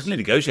 £10. Nicely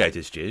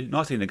negotiated, Stu.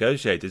 Nicely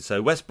negotiated.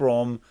 So West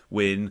Brom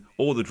win,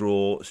 or the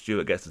draw,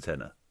 Stuart gets the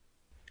tenner.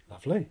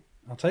 Lovely.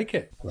 I'll take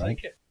it. Right.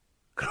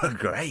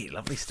 Great.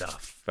 Lovely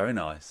stuff. Very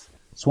nice.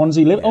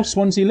 Swansea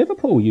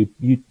Liverpool,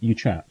 you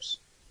chaps.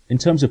 In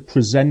terms of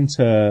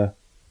presenter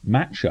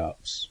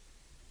matchups,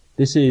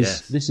 this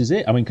is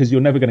it. I mean, because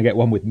you're never going to get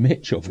one with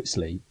Mitch,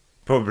 obviously.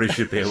 Probably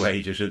should be a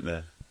wager, shouldn't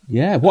there?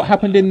 Yeah. What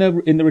happened in the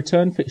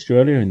return fixture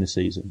earlier in the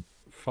season?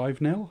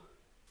 5-0.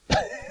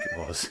 It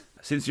was.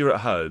 Since you're at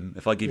home,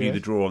 if I give you Yes.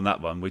 the draw on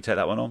that one, we take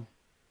that one on.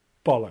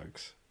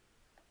 Bollocks.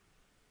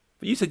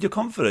 But you said you're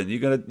confident.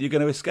 You're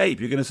gonna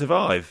escape. You're gonna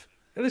survive.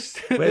 There's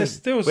Where's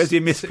still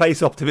your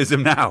misplaced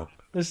optimism now?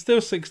 There's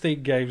still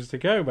 16 games to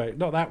go, mate.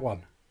 Not that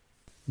one.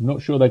 I'm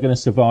not sure they're going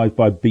to survive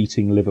by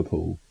beating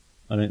Liverpool.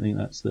 I don't think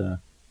that's No.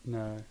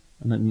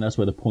 I don't think that's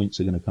where the points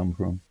are going to come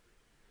from.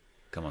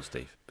 Come on,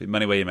 Steve. Put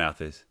money where your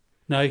mouth is.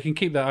 No, you can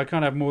keep that. I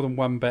can't have more than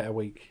one bet a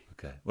week.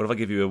 Okay. What if I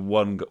give you a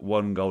one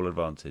goal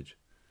advantage?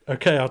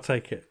 Okay, I'll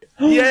take it.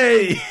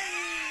 Yay!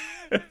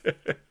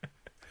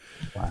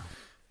 Wow.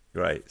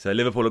 Great. So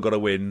Liverpool have got to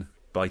win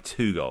by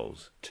 2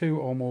 goals. 2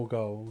 or more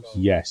goals.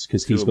 Yes,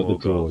 because he's Two or got the more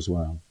draw goals. as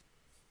well.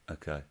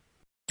 Okay.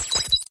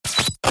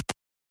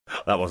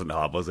 That wasn't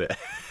hard, was it?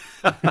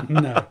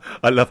 No.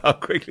 I love how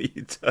quickly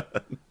you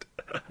turned.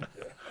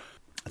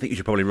 I think you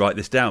should probably write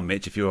this down,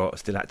 Mitch, if you're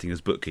still acting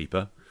as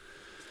bookkeeper.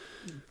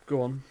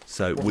 Go on.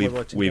 So What am I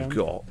writing we've down?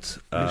 got.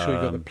 Make sure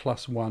you got the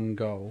 +1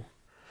 goal.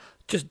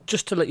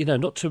 Just to let you know,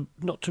 not to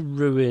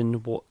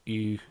ruin what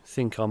you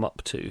think I'm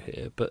up to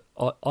here, but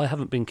I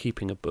haven't been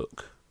keeping a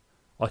book.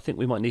 I think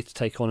we might need to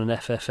take on an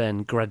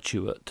FFN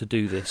graduate to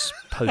do this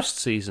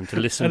post-season, to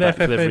listen back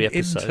FFN to every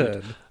episode.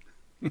 Intern.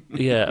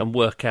 Yeah, and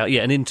work out...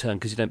 Yeah, an intern,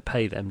 because you don't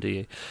pay them, do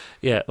you?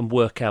 Yeah, and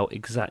work out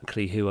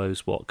exactly who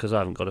owes what, because I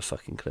haven't got a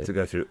fucking clue. To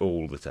go through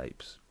all the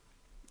tapes.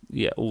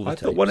 Yeah, all the I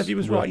tapes. thought one of you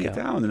was Work writing it out.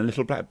 down in a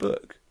little black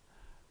book.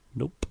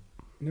 Nope.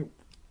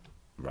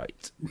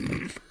 Right.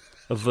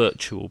 A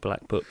virtual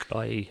black book,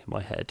 i.e.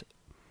 my head.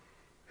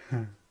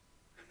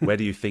 Where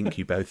do you think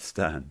you both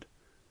stand?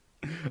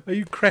 Are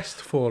you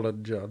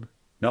crestfallen, John?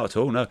 Not at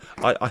all. No,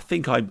 I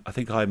think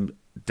I'm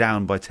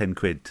down by 10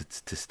 quid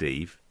to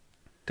Steve.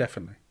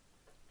 Definitely.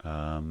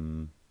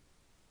 And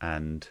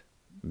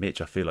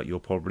Mitch, I feel like you're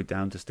probably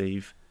down to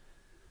Steve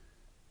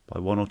by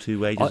 1 or 2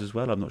 wages as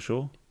well. I'm not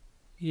sure.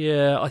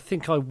 Yeah, I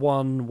think I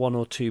won 1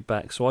 or 2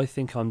 back, so I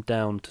think I'm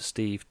down to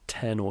Steve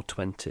 10 or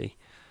 20.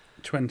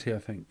 20, I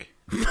think.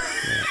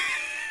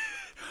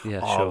 Yeah,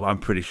 Oh, sure. I'm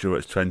pretty sure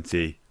it's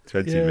 20.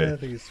 20 Yeah, Mitch. I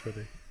think it's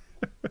 20.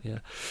 Yeah.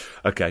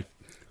 Okay.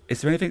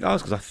 Is there anything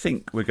else? Because I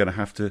think we're going to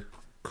have to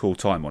call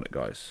time on it,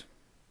 guys.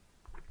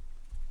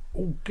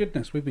 Oh,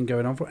 goodness, we've been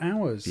going on for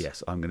hours.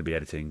 Yes, I'm going to be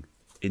editing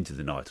into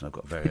the night, and I've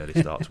got a very early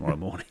start tomorrow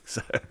morning.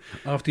 So,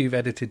 After you've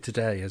edited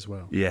today as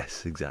well.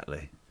 yes,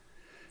 exactly.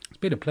 It's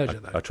been a pleasure,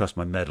 though. I trust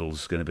my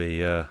medal's going to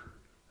be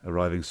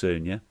arriving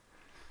soon, yeah?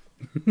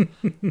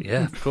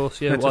 Yeah, of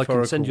course. Yeah, well, I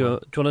can send you.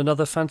 Do you want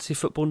another Fantasy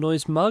Football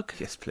Noise mug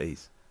Yes,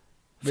 please.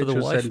 for Rich the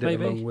will wife, send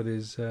maybe? it along with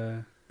his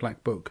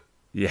black book.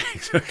 Yeah,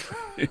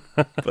 exactly.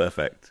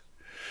 Perfect.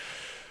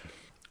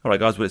 All right,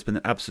 guys, well, it's been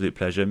an absolute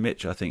pleasure.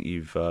 Mitch, I think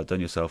you've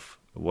done yourself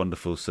a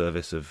wonderful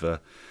service of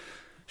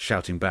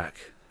shouting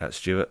back at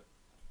Stuart.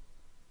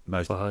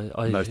 Most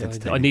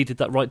entertaining. I needed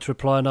that right to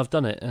reply, and I've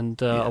done it.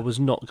 And Yeah. I was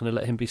not going to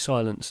let him be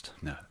silenced.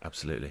 No,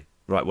 absolutely.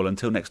 Right, well,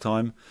 until next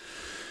time,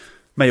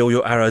 may all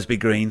your arrows be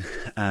green,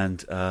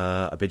 and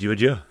I bid you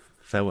adieu.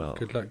 Farewell.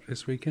 Good luck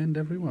this weekend,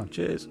 everyone.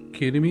 Cheers.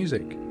 Cue the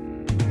music.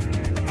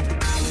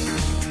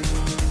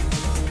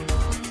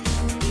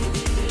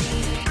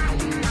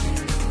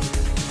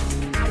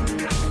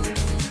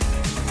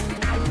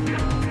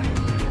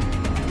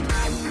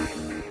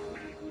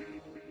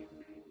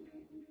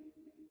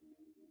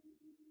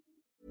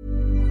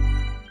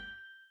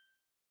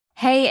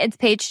 Hey, it's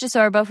Paige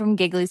DeSorbo from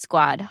Giggly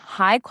Squad.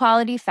 High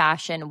quality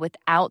fashion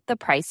without the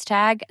price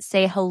tag.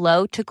 Say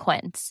hello to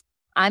Quince.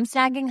 I'm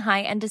snagging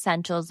high-end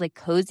essentials like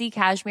cozy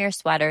cashmere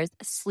sweaters,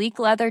 sleek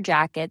leather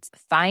jackets,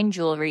 fine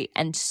jewelry,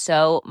 and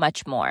so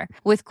much more.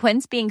 With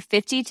Quince being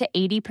 50 to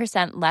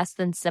 80% less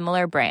than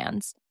similar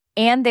brands.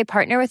 And they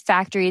partner with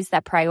factories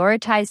that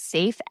prioritize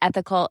safe,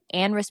 ethical,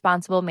 and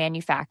responsible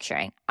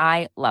manufacturing.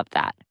 I love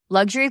that.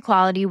 Luxury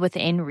quality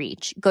within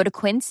reach. Go to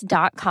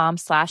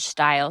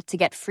quince.com/style to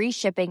get free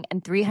shipping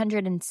and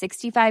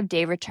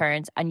 365-day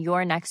returns on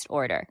your next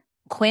order.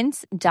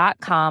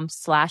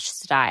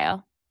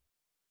 Quince.com/style.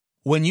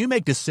 When you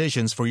make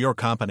decisions for your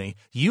company,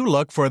 you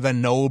look for the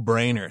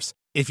no-brainers.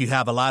 If you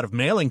have a lot of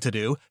mailing to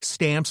do,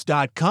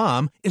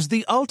 Stamps.com is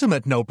the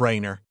ultimate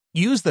no-brainer.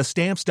 Use the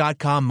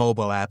Stamps.com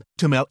mobile app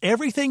to mail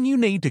everything you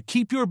need to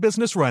keep your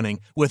business running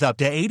with up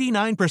to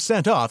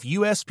 89% off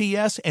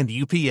USPS and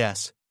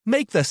UPS.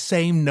 Make the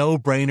same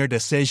no-brainer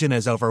decision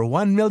as over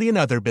 1 million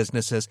other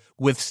businesses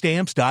with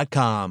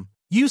Stamps.com.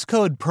 Use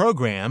code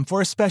PROGRAM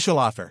for a special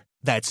offer.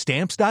 That's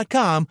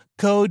Stamps.com,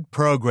 code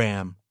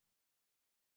PROGRAM.